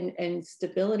security and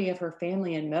stability of her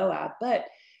family in Moab, but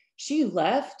she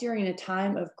left during a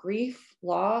time of grief,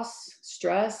 loss,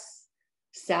 stress,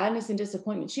 sadness, and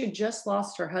disappointment. She had just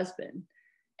lost her husband.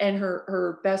 And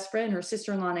her best friend, her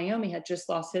sister-in-law Naomi, had just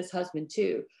lost his husband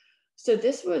too. So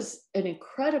this was an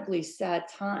incredibly sad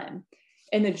time.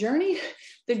 And the journey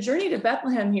to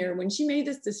Bethlehem here, when she made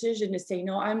this decision to say,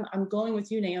 no, I'm going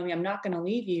with you, Naomi, I'm not going to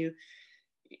leave you.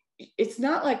 It's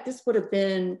not like this would have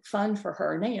been fun for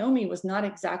her. Naomi was not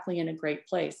exactly in a great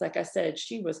place. Like I said,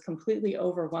 she was completely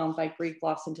overwhelmed by grief,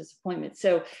 loss, and disappointment.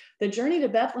 So the journey to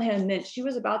Bethlehem meant she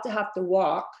was about to have to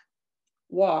walk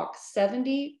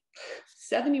 70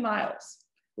 miles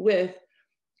with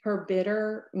her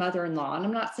bitter mother-in-law. And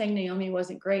I'm not saying Naomi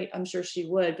wasn't great. I'm sure she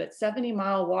would, but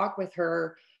 70-mile walk with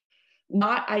her,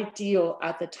 not ideal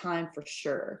at the time for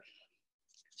sure.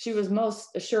 She was most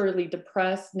assuredly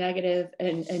depressed, negative,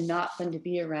 and not fun to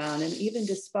be around. And even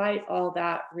despite all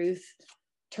that, Ruth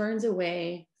turns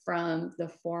away from the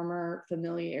former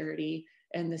familiarity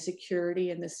and the security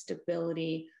and the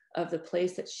stability of the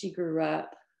place that she grew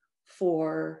up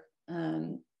for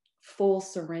full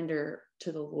surrender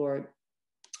to the Lord.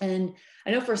 And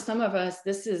I know for some of us,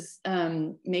 this is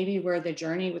maybe where the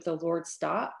journey with the Lord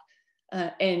stopped.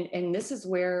 And this is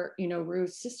where,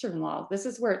 Ruth's sister-in-law, this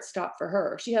is where it stopped for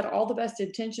her. She had all the best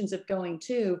intentions of going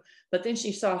too, but then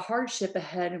she saw hardship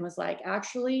ahead and was like,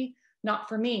 actually, not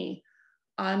for me.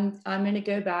 I'm going to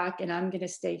go back and I'm going to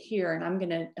stay here, and I'm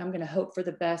going to hope for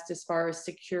the best as far as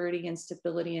security and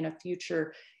stability and a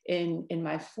future in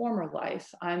my former life.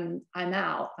 I'm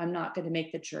out. I'm not going to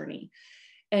make the journey.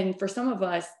 And for some of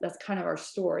us, that's kind of our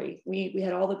story. We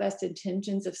had all the best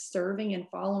intentions of serving and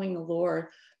following the Lord.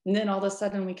 And then all of a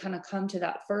sudden we kind of come to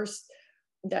that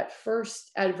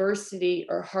first adversity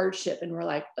or hardship. And we're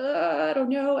like, I don't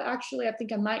know, actually, I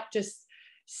think I might just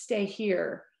stay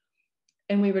here.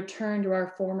 And we return to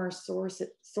our former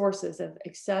sources of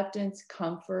acceptance,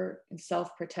 comfort, and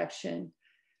self-protection.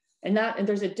 And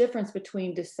there's a difference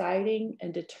between deciding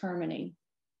and determining.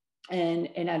 And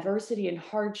adversity and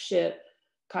hardship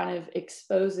kind of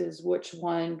exposes which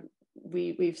one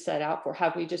we've set out for.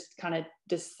 Have we just kind of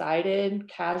decided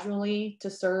casually to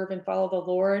serve and follow the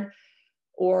Lord,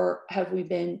 or have we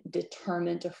been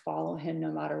determined to follow him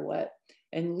no matter what?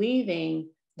 And leaving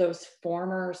those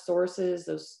former sources,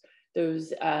 those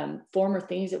former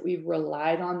things that we've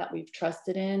relied on, that we've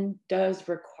trusted in, does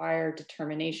require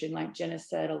determination. Like Jenna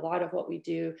said, a lot of what we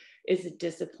do is a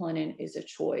discipline and is a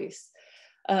choice.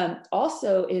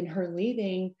 Also, in her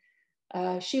leaving,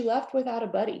 she left without a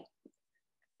buddy.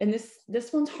 And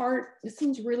this one's hard. This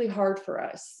one's really hard for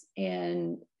us.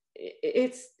 And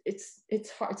it's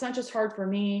hard. It's not just hard for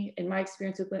me in my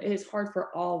experience with women, it is hard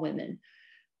for all women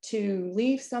to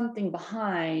leave something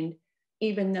behind,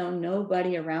 even though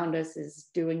nobody around us is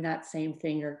doing that same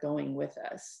thing or going with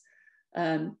us.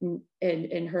 And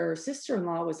her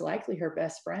sister-in-law was likely her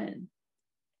best friend.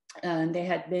 They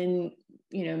had been,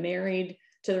 married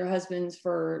to their husbands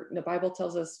for, the Bible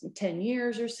tells us, 10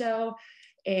 years or so.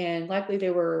 And likely they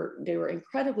were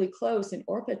incredibly close, and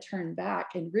Orpah turned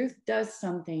back, and Ruth does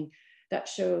something that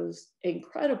shows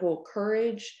incredible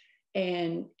courage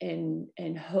and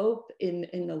hope in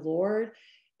the Lord.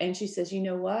 And she says, you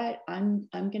know what, I'm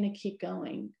going to keep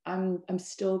going. I'm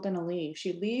still going to leave.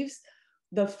 She leaves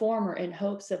the former in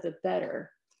hopes of the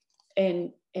better.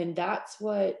 And that's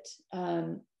what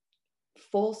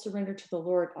full surrender to the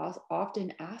Lord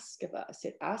often asks of us.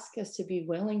 It asks us to be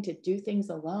willing to do things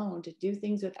alone, to do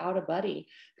things without a buddy.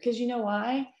 Because you know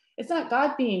why? It's not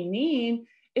God being mean.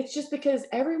 It's just because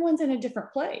everyone's in a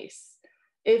different place.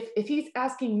 If he's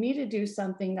asking me to do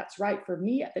something that's right for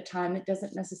me at the time, it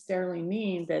doesn't necessarily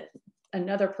mean that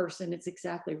another person is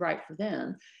exactly right for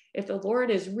them. If the Lord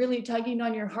is really tugging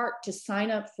on your heart to sign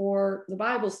up for the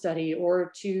Bible study,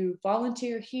 or to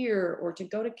volunteer here, or to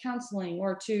go to counseling,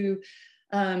 or to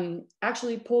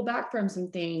actually pull back from some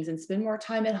things and spend more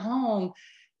time at home,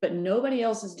 but nobody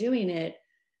else is doing it,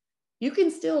 you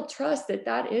can still trust that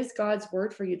that is God's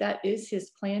word for you. That is his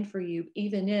plan for you,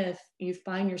 even if you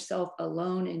find yourself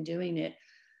alone in doing it.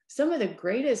 Some of the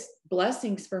greatest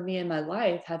blessings for me in my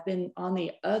life have been on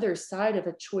the other side of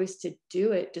a choice to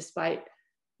do it, despite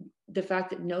the fact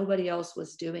that nobody else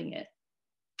was doing it.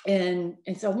 And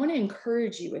so I want to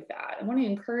encourage you with that. I want to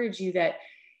encourage you that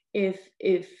if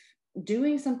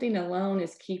doing something alone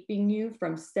is keeping you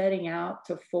from setting out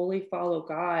to fully follow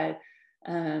God,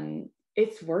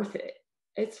 it's worth it.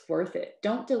 It's worth it.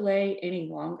 Don't delay any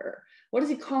longer. What is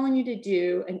he calling you to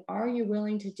do? And are you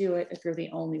willing to do it if you're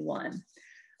the only one?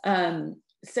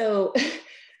 So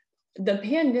the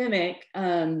pandemic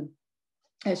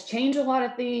has changed a lot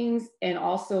of things and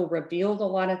also revealed a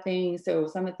lot of things. So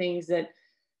some of the things that,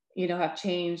 have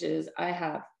changed is I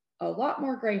have a lot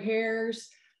more gray hairs.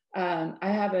 I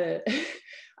have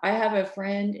a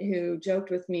friend who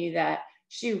joked with me that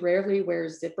she rarely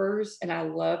wears zippers. And I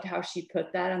loved how she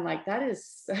put that. I'm like, that is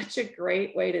such a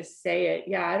great way to say it.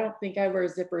 Yeah, I don't think I wear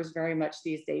zippers very much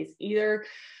these days either.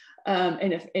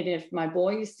 And if my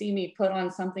boys see me put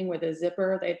on something with a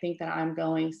zipper, they think that I'm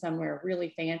going somewhere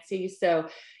really fancy. So,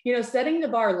 setting the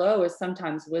bar low is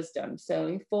sometimes wisdom. So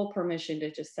you full permission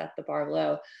to just set the bar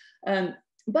low.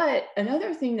 But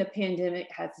another thing the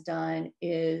pandemic has done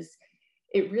is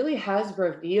it really has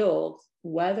revealed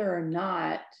whether or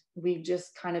not we've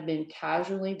just kind of been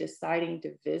casually deciding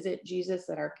to visit Jesus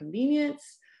at our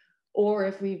convenience, or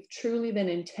if we've truly been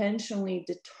intentionally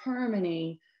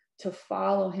determining to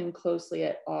follow him closely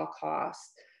at all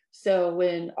costs. So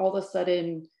when all of a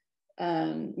sudden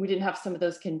we didn't have some of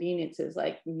those conveniences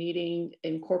like meeting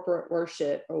in corporate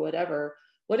worship or whatever,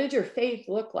 what did your faith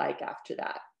look like after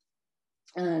that?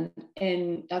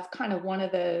 And that's kind of one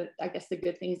of the, I guess, the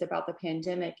good things about the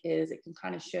pandemic is it can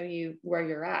kind of show you where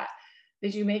you're at.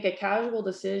 Did you make a casual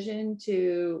decision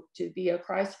to be a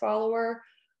Christ follower?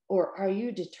 Or are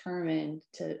you determined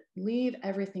to leave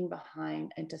everything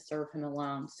behind and to serve him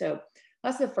alone? So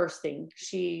that's the first thing.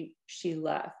 She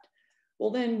left.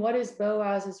 Well, then what is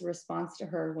Boaz's response to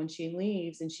her when she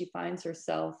leaves and she finds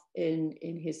herself in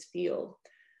his field?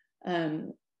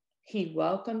 He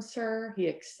welcomes her, he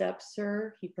accepts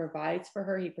her, he provides for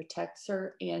her, he protects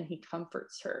her, and he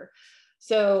comforts her.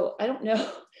 So I don't know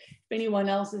if anyone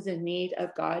else is in need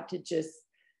of God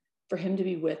for him to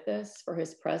be with us, for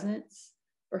his presence,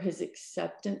 for his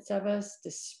acceptance of us,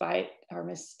 despite our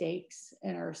mistakes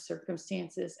and our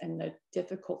circumstances and the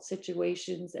difficult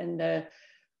situations and the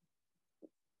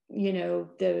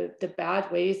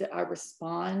bad ways that I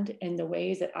respond and the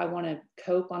ways that I want to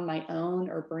cope on my own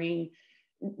or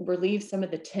relieve some of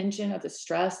the tension of the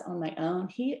stress on my own.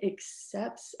 He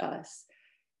accepts us.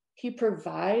 He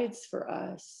provides for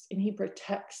us and he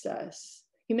protects us.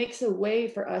 He makes a way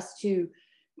for us to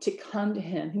come to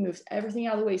him. He moves everything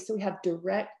out of the way so we have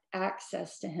direct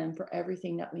access to him for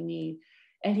everything that we need.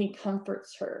 And he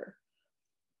comforts her.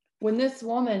 When this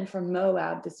woman from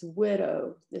Moab, this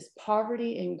widow, this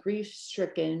poverty and grief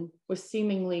stricken with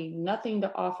seemingly nothing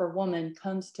to offer woman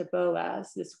comes to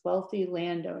Boaz, this wealthy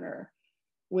landowner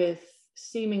with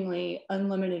seemingly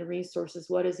unlimited resources,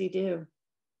 what does he do?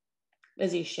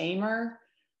 Does he shame her?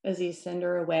 Does he send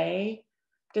her away?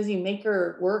 Does he make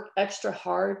her work extra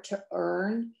hard to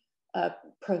earn a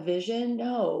provision?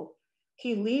 No.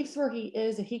 He leaves where he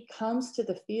is and he comes to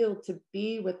the field to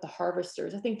be with the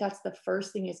harvesters. I think that's the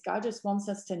first thing is God just wants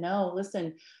us to know,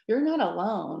 listen, you're not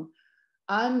alone.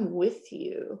 I'm with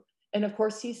you. And of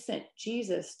course, he sent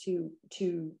Jesus to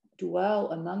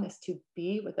dwell among us, to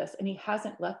be with us. And he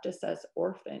hasn't left us as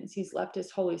orphans. He's left his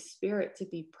Holy Spirit to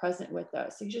be present with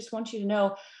us. So he just wants you to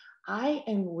know, I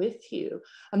am with you.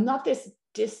 I'm not this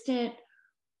distant,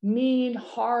 mean,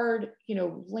 hard,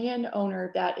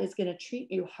 landowner that is going to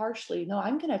treat you harshly. No,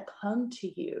 I'm going to come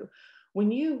to you.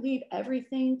 When you leave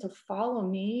everything to follow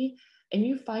me and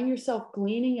you find yourself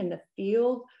gleaning in the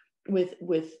field with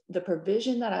the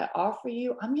provision that I offer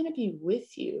you, I'm going to be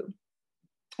with you.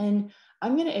 And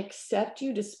I'm going to accept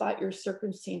you despite your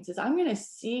circumstances. I'm going to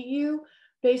see you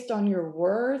based on your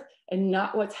worth and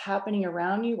not what's happening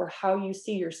around you or how you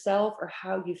see yourself or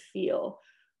how you feel.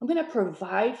 I'm going to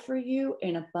provide for you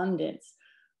in abundance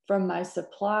from my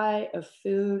supply of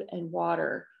food and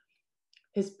water,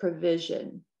 his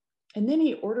provision. And then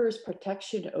he orders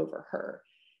protection over her.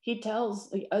 He tells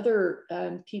the other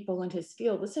people in his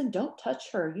field, listen, don't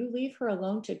touch her. You leave her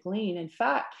alone to glean. In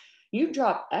fact, you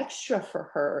drop extra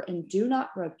for her and do not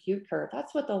rebuke her.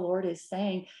 That's what the Lord is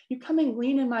saying. You come and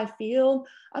glean in my field.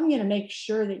 I'm going to make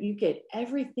sure that you get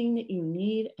everything that you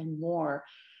need and more.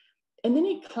 And then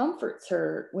he comforts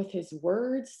her with his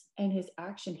words and his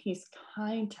action. He's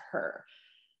kind to her.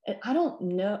 And I don't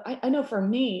know, I know for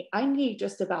me, I need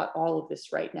just about all of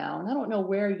this right now. And I don't know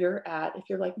where you're at. If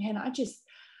you're like, man, I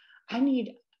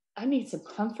need some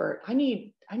comfort. I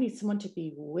need someone to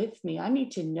be with me. I need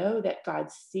to know that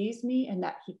God sees me and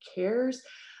that he cares.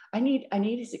 I need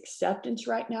his acceptance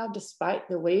right now, despite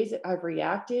the ways that I've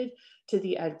reacted to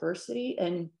the adversity.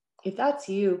 And if that's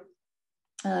you,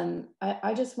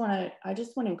 I just want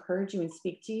to encourage you and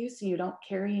speak to you so you don't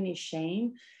carry any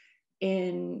shame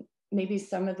in maybe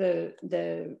some of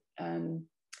the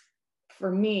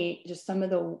for me, just some of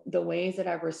the ways that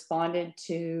I've responded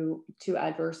to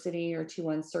adversity or to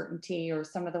uncertainty, or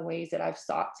some of the ways that I've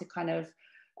sought to kind of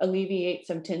alleviate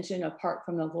some tension apart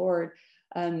from the Lord.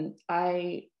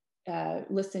 I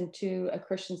listened to a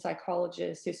Christian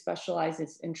psychologist who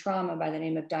specializes in trauma by the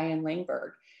name of Diane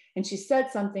Langberg. And she said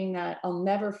something that I'll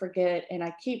never forget. And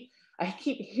I keep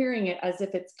hearing it as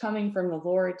if it's coming from the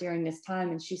Lord during this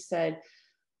time. And she said,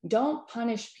 Don't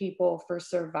punish people for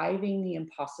surviving the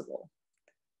impossible.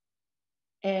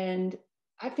 And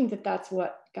I think that that's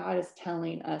what God is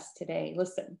telling us today.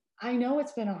 Listen, I know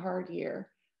it's been a hard year.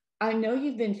 I know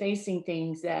you've been facing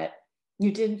things that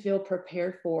you didn't feel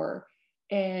prepared for.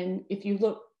 And if you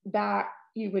look back,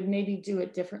 you would maybe do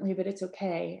it differently, but it's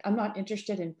okay. I'm not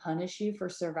interested in punish you for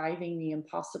surviving the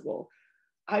impossible.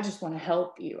 I just want to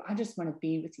help you. I just want to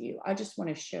be with you. I just want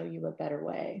to show you a better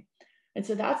way. And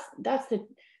so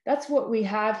that's what we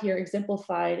have here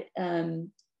exemplified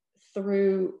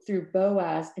through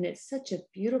Boaz. And it's such a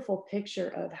beautiful picture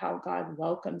of how God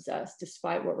welcomes us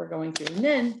despite what we're going through.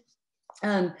 And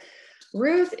then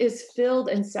Ruth is filled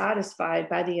and satisfied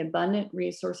by the abundant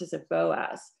resources of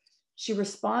Boaz. She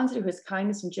responds to his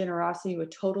kindness and generosity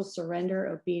with total surrender,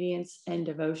 obedience, and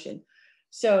devotion.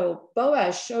 So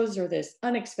Boaz shows her this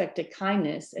unexpected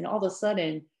kindness, and all of a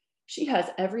sudden, she has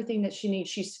everything that she needs.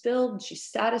 She's filled, she's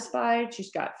satisfied,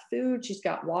 she's got food, she's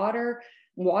got water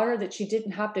that she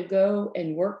didn't have to go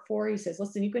and work for. He says,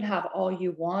 listen, you can have all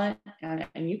you want,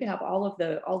 and you can have all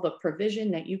the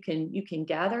provision that you can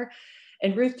gather.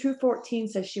 And Ruth 2:14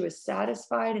 says she was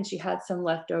satisfied and she had some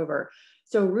left over.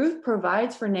 So Ruth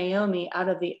provides for Naomi out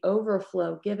of the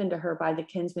overflow given to her by the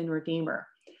kinsman redeemer.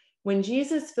 When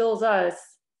Jesus fills us,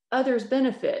 others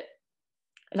benefit.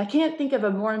 And I can't think of a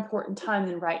more important time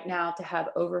than right now to have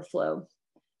overflow.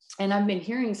 And I've been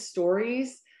hearing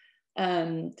stories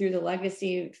through the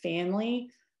Legacy family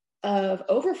of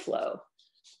overflow.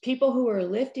 People who are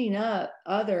lifting up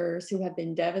others who have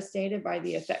been devastated by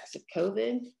the effects of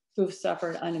COVID, who've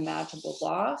suffered unimaginable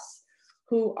loss,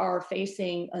 who are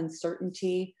facing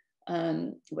uncertainty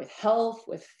with health,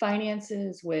 with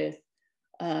finances, with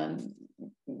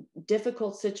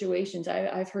difficult situations.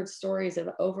 I've heard stories of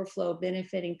overflow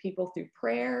benefiting people through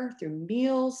prayer, through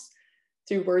meals,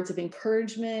 through words of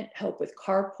encouragement, help with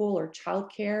carpool or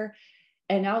childcare.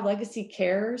 And now Legacy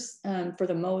cares for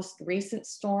the most recent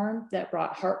storm that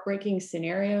brought heartbreaking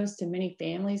scenarios to many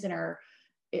families in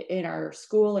our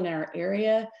school and in our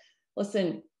area.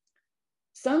 Listen,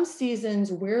 some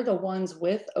seasons we're the ones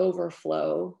with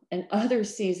overflow, and other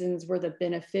seasons we're the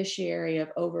beneficiary of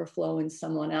overflow in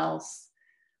someone else,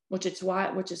 which is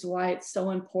why it's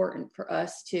so important for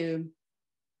us to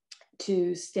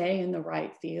stay in the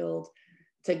right field,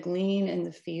 to glean in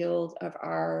the field of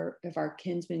our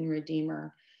kinsman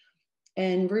redeemer.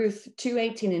 And Ruth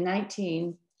 2:18 and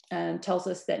 19 tells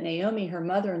us that Naomi, her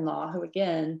mother-in-law, who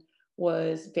again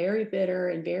was very bitter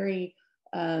and very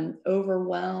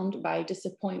overwhelmed by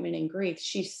disappointment and grief,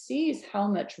 she sees how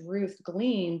much Ruth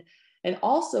gleaned and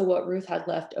also what Ruth had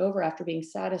left over after being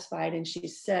satisfied. And she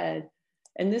said,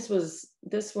 and this was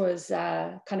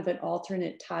kind of an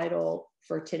alternate title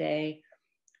for today,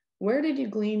 where did you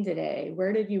glean today?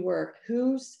 Where did you work?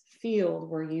 Whose field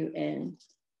were you in?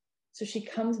 So she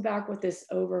comes back with this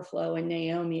overflow, and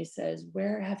Naomi says,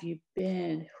 where have you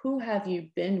been? Who have you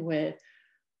been with?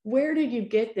 Where did you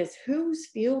get this? Whose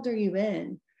field are you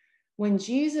in? When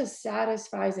Jesus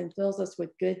satisfies and fills us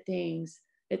with good things,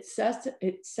 it sets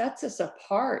us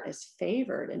apart as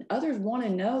favored, and others want to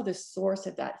know the source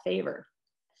of that favor.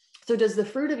 So does the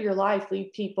fruit of your life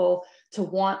lead people to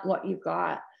want what you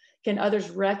got? Can others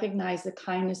recognize the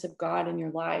kindness of God in your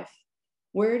life?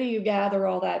 Where do you gather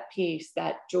all that peace,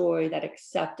 that joy, that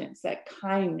acceptance, that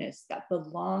kindness, that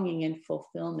belonging and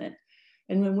fulfillment?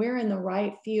 And when we're in the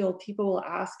right field, people will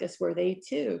ask us where they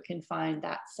too can find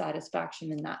that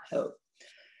satisfaction and that hope.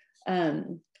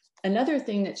 Another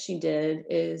thing that she did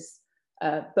is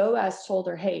Boaz told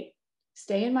her, hey,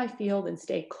 stay in my field and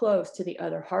stay close to the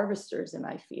other harvesters in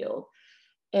my field.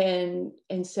 And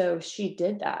so she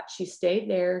did that. She stayed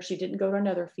there. She didn't go to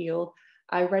another field.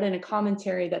 I read in a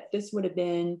commentary that this would have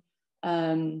been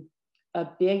a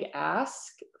big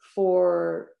ask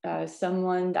for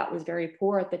someone that was very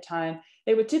poor at the time.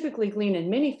 They would typically glean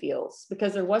in many fields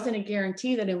because there wasn't a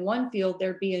guarantee that in one field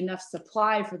there'd be enough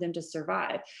supply for them to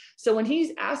survive. So when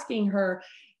he's asking her,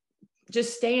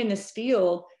 just stay in this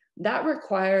field, that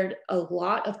required a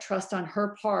lot of trust on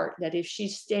her part that if she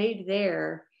stayed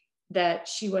there, that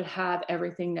she would have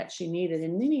everything that she needed.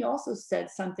 And then he also said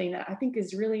something that I think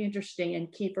is really interesting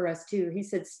and key for us too. He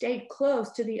said, stay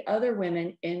close to the other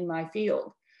women in my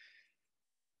field.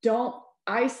 Don't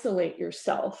isolate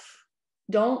yourself.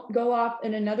 Don't go off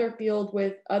in another field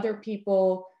with other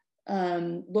people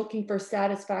looking for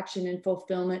satisfaction and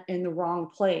fulfillment in the wrong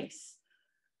place.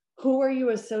 Who are you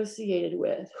associated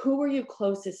with? Who are you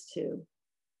closest to?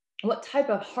 What type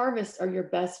of harvest are your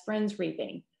best friends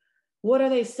reaping? What are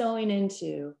they sowing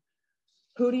into?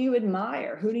 Who do you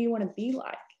admire? Who do you want to be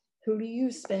like? Who do you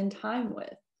spend time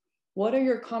with? What are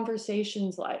your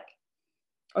conversations like?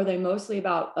 Are they mostly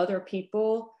about other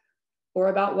people or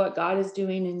about what God is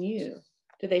doing in you?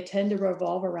 Do they tend to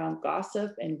revolve around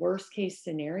gossip and worst case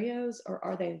scenarios, or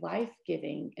are they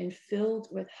life-giving and filled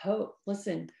with hope?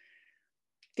 Listen,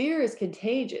 fear is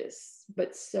contagious,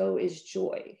 but so is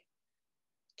joy.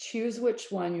 Choose which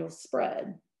one you'll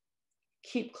spread.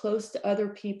 Keep close to other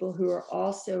people who are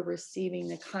also receiving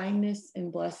the kindness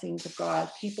and blessings of God,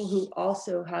 people who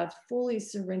also have fully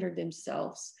surrendered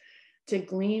themselves to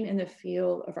glean in the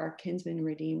field of our kinsman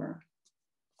redeemer.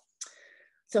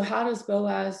 So how does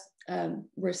Boaz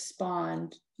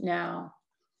respond now?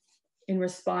 In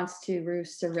response to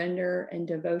Ruth's surrender and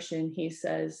devotion, he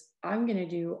says, I'm going to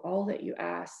do all that you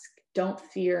ask. Don't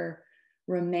fear.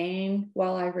 Remain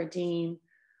while I redeem.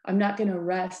 I'm not going to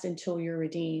rest until you're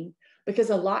redeemed, because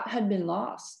a lot had been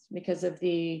lost because of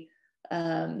the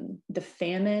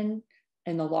famine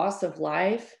and the loss of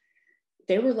life.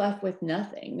 They were left with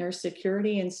nothing. Their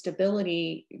security and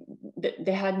stability,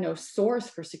 they had no source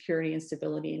for security and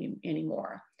stability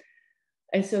anymore.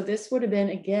 And so this would have been,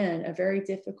 again, a very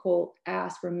difficult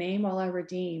ask. Remain while I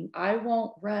redeem. I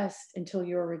won't rest until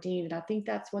you're redeemed. And I think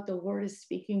that's what the Lord is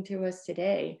speaking to us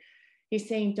today. He's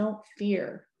saying, don't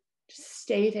fear. Just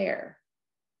stay there.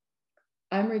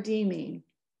 I'm redeeming.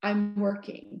 I'm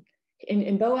working.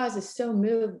 And Boaz is so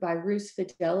moved by Ruth's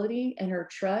fidelity and her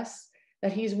trust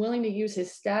that he's willing to use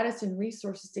his status and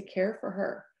resources to care for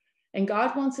her. And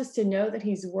God wants us to know that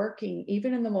he's working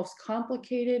even in the most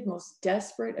complicated, most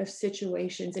desperate of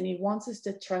situations. And he wants us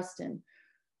to trust him.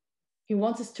 He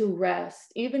wants us to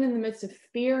rest. Even in the midst of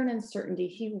fear and uncertainty,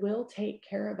 he will take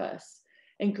care of us.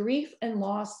 And grief and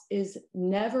loss is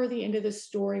never the end of the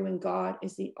story when God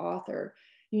is the author.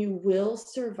 You will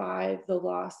survive the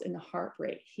loss and the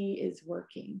heartbreak. He is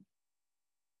working.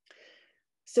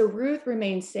 So Ruth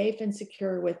remains safe and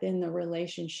secure within the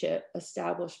relationship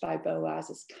established by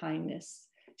Boaz's kindness.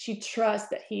 She trusts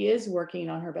that he is working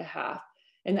on her behalf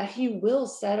and that he will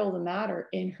settle the matter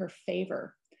in her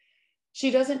favor.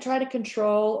 She doesn't try to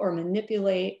control or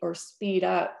manipulate or speed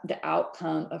up the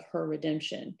outcome of her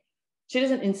redemption. She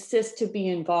doesn't insist to be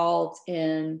involved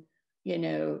in,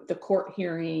 the court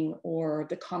hearing or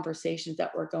the conversations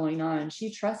that were going on.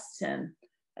 She trusts him.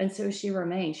 And so she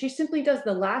remained. She simply does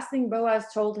the last thing Boaz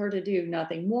told her to do,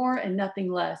 nothing more and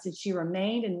nothing less. And she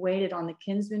remained and waited on the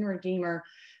kinsman redeemer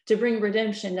to bring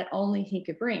redemption that only he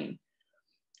could bring.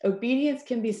 Obedience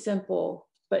can be simple,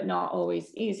 but not always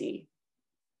easy.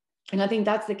 And I think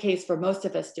that's the case for most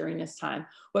of us during this time.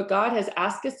 What God has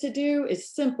asked us to do is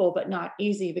simple, but not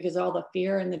easy because of all the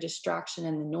fear and the distraction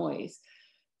and the noise.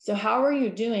 So how are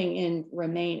you doing in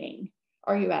remaining?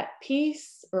 Are you at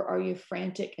peace or are you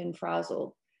frantic and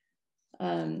frazzled?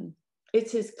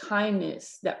 It's his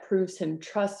kindness that proves him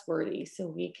trustworthy so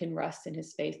we can rest in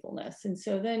his faithfulness. And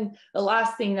so then the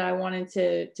last thing that I wanted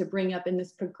to bring up in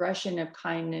this progression of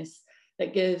kindness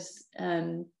that gives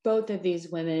both of these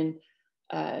women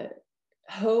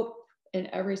hope in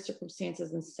every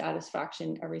circumstances and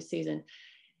satisfaction every season.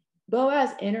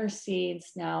 Boaz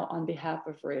intercedes now on behalf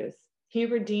of Ruth. He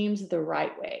redeems the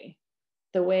right way,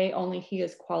 the way only he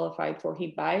is qualified for.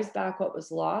 He buys back what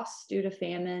was lost due to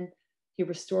famine. He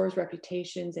restores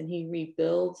reputations and he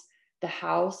rebuilds the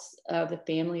house of the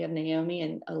family of Naomi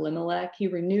and Elimelech. He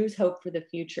renews hope for the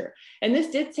future. And this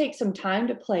did take some time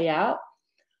to play out,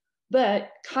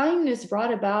 but kindness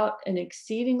brought about an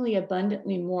exceedingly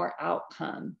abundantly more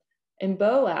outcome. And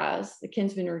Boaz, the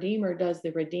kinsman redeemer, does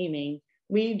the redeeming.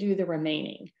 We do the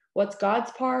remaining. What's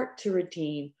God's part? To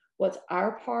redeem. What's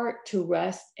our part? To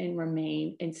rest and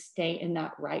remain and stay in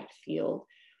that right field.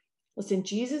 Listen,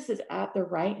 Jesus is at the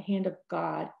right hand of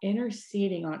God,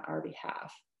 interceding on our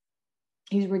behalf.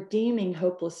 He's redeeming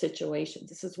hopeless situations.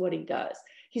 This is what he does.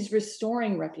 He's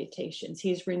restoring reputations.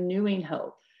 He's renewing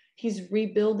hope. He's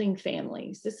rebuilding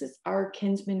families. This is our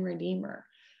kinsman redeemer.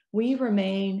 We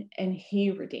remain and he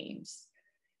redeems.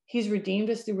 He's redeemed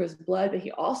us through his blood, but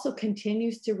he also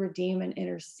continues to redeem and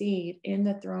intercede in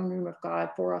the throne room of God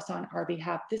for us on our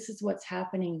behalf. This is what's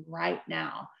happening right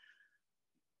now.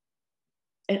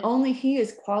 And only he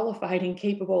is qualified and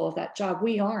capable of that job.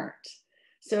 We aren't.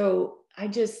 So I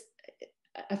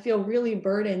feel really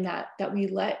burdened that we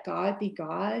let God be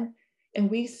God and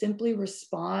we simply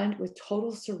respond with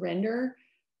total surrender,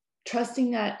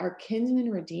 trusting that our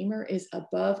kinsman redeemer is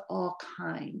above all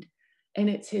kind. And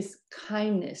it's his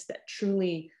kindness that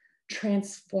truly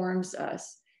transforms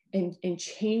us and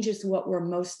changes what we're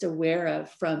most aware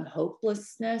of, from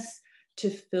hopelessness to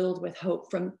filled with hope,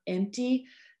 from empty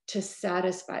to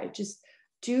satisfied. Just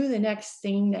do the next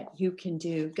thing that you can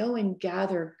do. Go and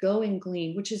gather, go and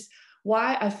glean, which is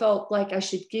why I felt like I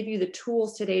should give you the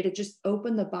tools today to just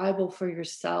open the Bible for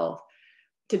yourself,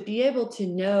 to be able to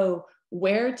know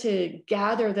where to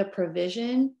gather the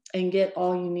provision and get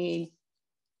all you need.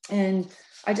 And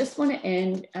I just want to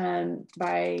end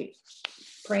by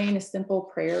praying a simple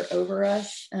prayer over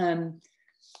us,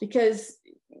 because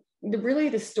really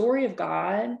the story of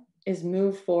God is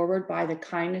moved forward by the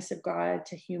kindness of God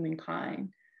to humankind.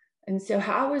 And so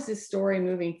how is this story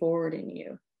moving forward in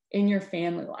you, in your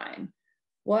family line?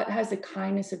 What has the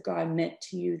kindness of God meant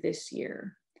to you this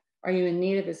year? Are you in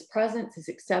need of his presence, his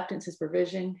acceptance, his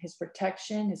provision, his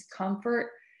protection, his comfort?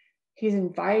 He's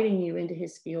inviting you into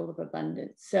his field of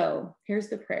abundance. So here's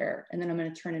the prayer, and then I'm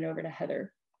going to turn it over to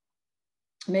Heather.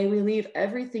 May we leave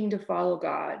everything to follow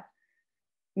God.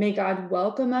 May God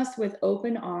welcome us with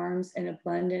open arms and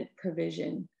abundant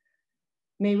provision.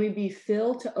 May we be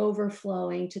filled to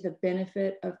overflowing to the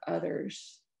benefit of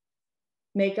others.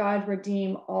 May God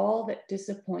redeem all that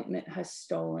disappointment has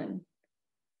stolen.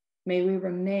 May we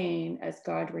remain as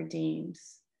God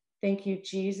redeems. Thank you,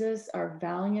 Jesus, our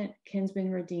valiant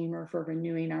kinsman redeemer, for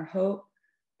renewing our hope,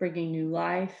 bringing new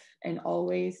life, and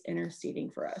always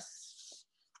interceding for us.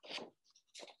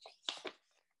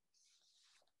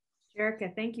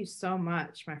 Jerica, thank you so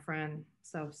much, my friend.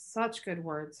 So such good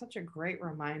words, such a great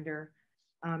reminder.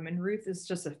 And Ruth is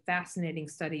just a fascinating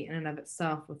study in and of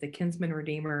itself with the kinsman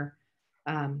redeemer.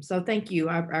 So thank you.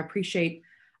 I appreciate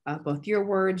both your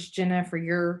words, Jenna, for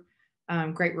your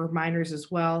great reminders as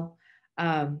well.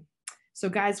 So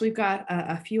guys, we've got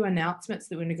a few announcements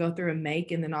that we're going to go through and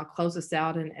make, and then I'll close us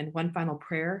out and one final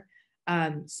prayer.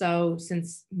 So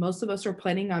since most of us are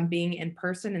planning on being in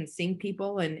person and seeing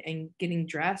people and getting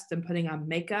dressed and putting on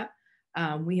makeup,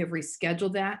 we have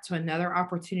rescheduled that to another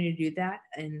opportunity to do that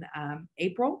in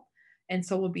April. And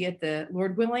so we'll be at the,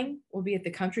 Lord willing, we'll be at the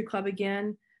country club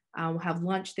again. We'll have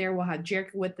lunch there. We'll have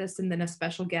Jerica with us, and then a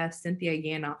special guest, Cynthia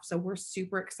Yanoff. So we're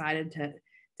super excited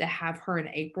to have her in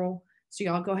April. So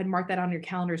y'all go ahead and mark that on your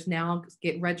calendars now.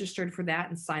 Get registered for that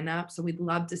and sign up. So we'd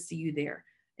love to see you there.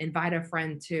 Invite a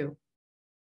friend too.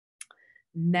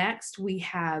 Next, we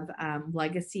have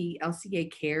Legacy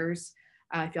LCA Cares.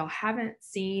 If y'all haven't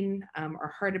seen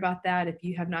or heard about that, if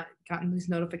you have not gotten these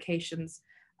notifications,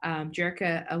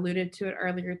 Jerica alluded to it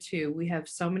earlier too. We have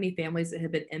so many families that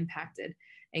have been impacted.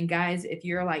 And guys, if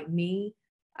you're like me,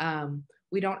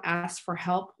 we don't ask for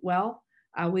help well.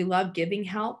 We love giving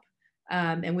help.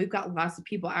 And we've got lots of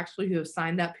people actually who have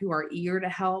signed up who are eager to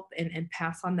help and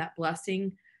pass on that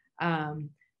blessing.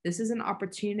 This is an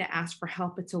opportunity to ask for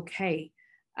help. It's okay.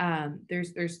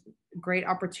 There's great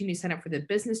opportunity to sign up for the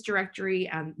business directory,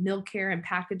 meal care and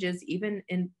packages, even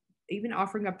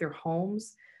offering up their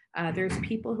homes. There's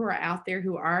people who are out there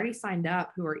who are already signed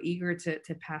up, who are eager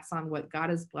to pass on what God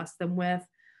has blessed them with.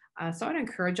 So I'd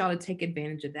encourage y'all to take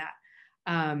advantage of that.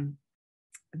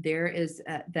 There is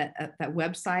that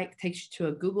website takes you to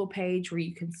a Google page where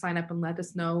you can sign up and let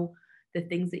us know the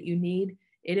things that you need.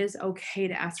 It is okay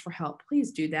to ask for help.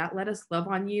 Please do that. Let us love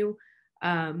on you.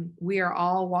 We are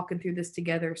all walking through this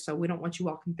together, so we don't want you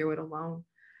walking through it alone.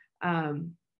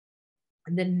 And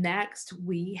then next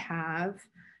we have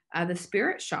the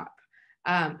Spirit Shop.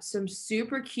 Some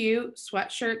super cute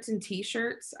sweatshirts and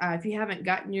t-shirts. If you haven't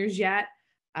gotten yours yet,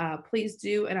 please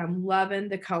do. And I'm loving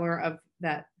the color of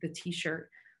the t-shirt.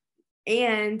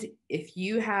 And if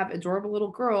you have adorable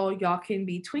little girl, y'all can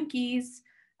be Twinkies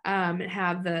and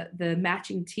have the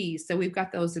matching tees. So we've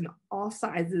got those in all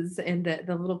sizes and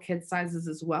the little kid sizes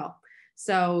as well.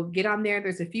 So get on there.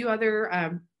 There's a few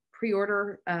other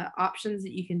pre-order options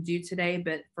that you can do today,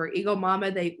 but for Eagle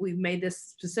Mama, we've made this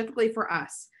specifically for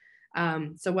us.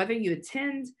 So whether you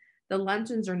attend the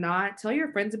luncheons or not, tell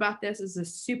your friends about this. It's a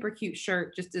super cute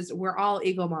shirt, just as we're all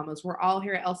Eagle Mamas. We're all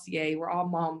here at LCA. We're all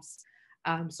moms.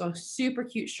 So a super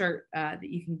cute shirt that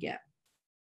you can get.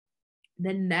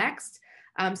 Then next,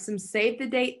 some save the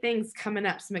date things coming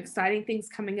up, some exciting things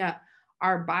coming up.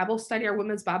 Our Bible study, our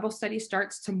women's Bible study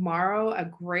starts tomorrow, a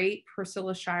great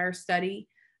Priscilla Shirer study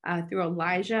through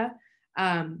Elijah.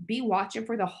 Be watching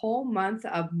for the whole month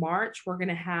of March. We're going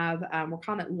to have, we're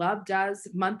calling it Love Does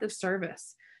Month of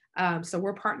Service. So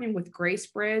we're partnering with Grace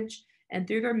Bridge, and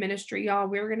through their ministry, y'all,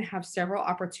 we're going to have several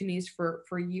opportunities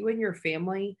for you and your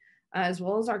family, as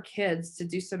well as our kids, to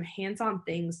do some hands-on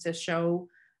things to show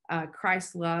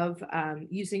Christ's love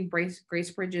using Grace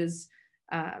Bridge's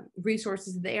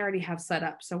resources they already have set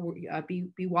up. So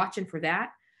be watching for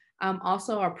that.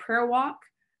 Also, our prayer walk,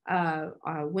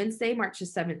 Wednesday, March the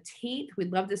 17th.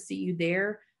 We'd love to see you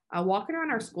there, walking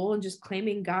around our school and just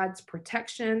claiming God's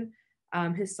protection,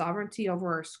 his sovereignty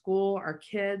over our school, our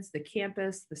kids, the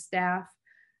campus, the staff.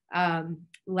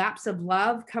 Laps of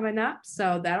Love coming up.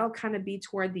 So that'll kind of be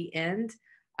toward the end.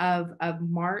 of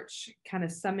March, kind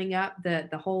of summing up the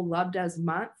whole Love Does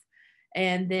month.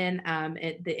 And then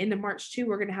at the end of March too,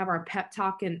 we're going to have our pep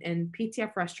talk and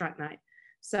PTF restaurant night.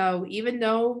 So even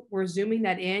though we're zooming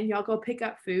that in, y'all go pick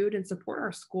up food and support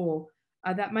our school.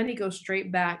 That money goes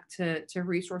straight back to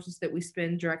resources that we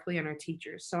spend directly on our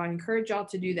teachers. So I encourage y'all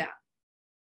to do that.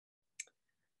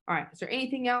 All right, is there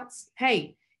anything else?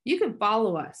 Hey, you can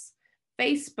follow us,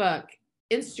 Facebook,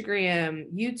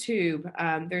 Instagram, YouTube.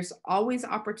 There's always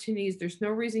opportunities. There's no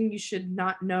reason you should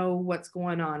not know what's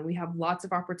going on. We have lots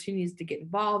of opportunities to get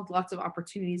involved, lots of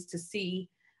opportunities to see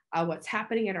what's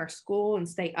happening at our school and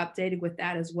stay updated with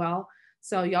that as well.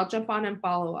 So y'all jump on and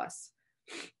follow us.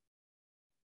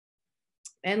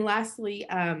 And lastly,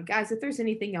 guys, if there's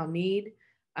anything y'all need,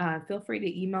 feel free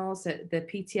to email us at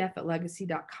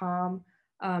theptf@legacy.com.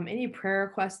 Any prayer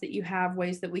requests that you have,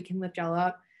 ways that we can lift y'all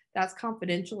up, that's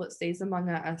confidential. It stays among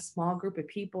a small group of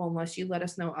people unless you let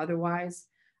us know otherwise.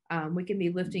 We can be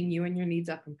lifting you and your needs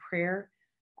up in prayer.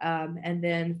 And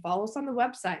then follow us on the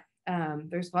website.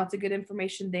 There's lots of good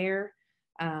information there,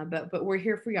 but we're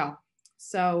here for y'all.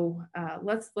 So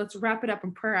let's wrap it up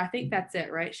in prayer. I think that's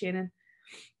it, right, Shannon?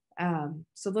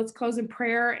 So let's close in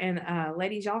prayer, and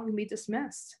ladies, y'all can be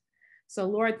dismissed. So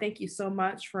Lord, thank you so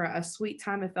much for a sweet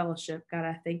time of fellowship. God,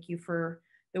 I thank you for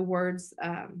the words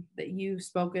that you've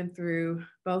spoken through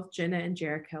both Jenna and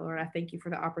Jericho. Lord, I thank you for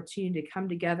the opportunity to come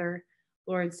together.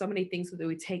 Lord, so many things that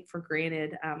we take for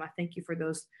granted. I thank you for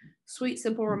those sweet,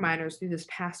 simple reminders through this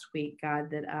past week, God,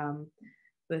 that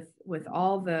with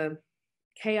all the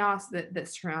chaos that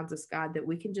surrounds us, God, that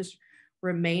we can just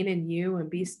remain in you and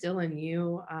be still in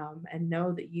you, and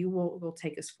know that you will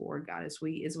take us forward, God, as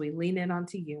we lean in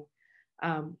onto you.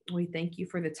 We thank you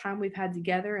for the time we've had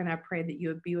together, and I pray that you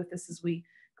would be with us as we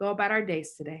go about our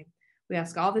days today. We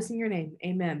ask all this in your name.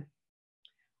 Amen.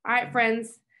 All right,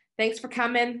 friends, thanks for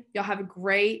coming. Y'all have a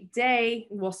great day.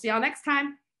 We'll see y'all next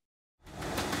time.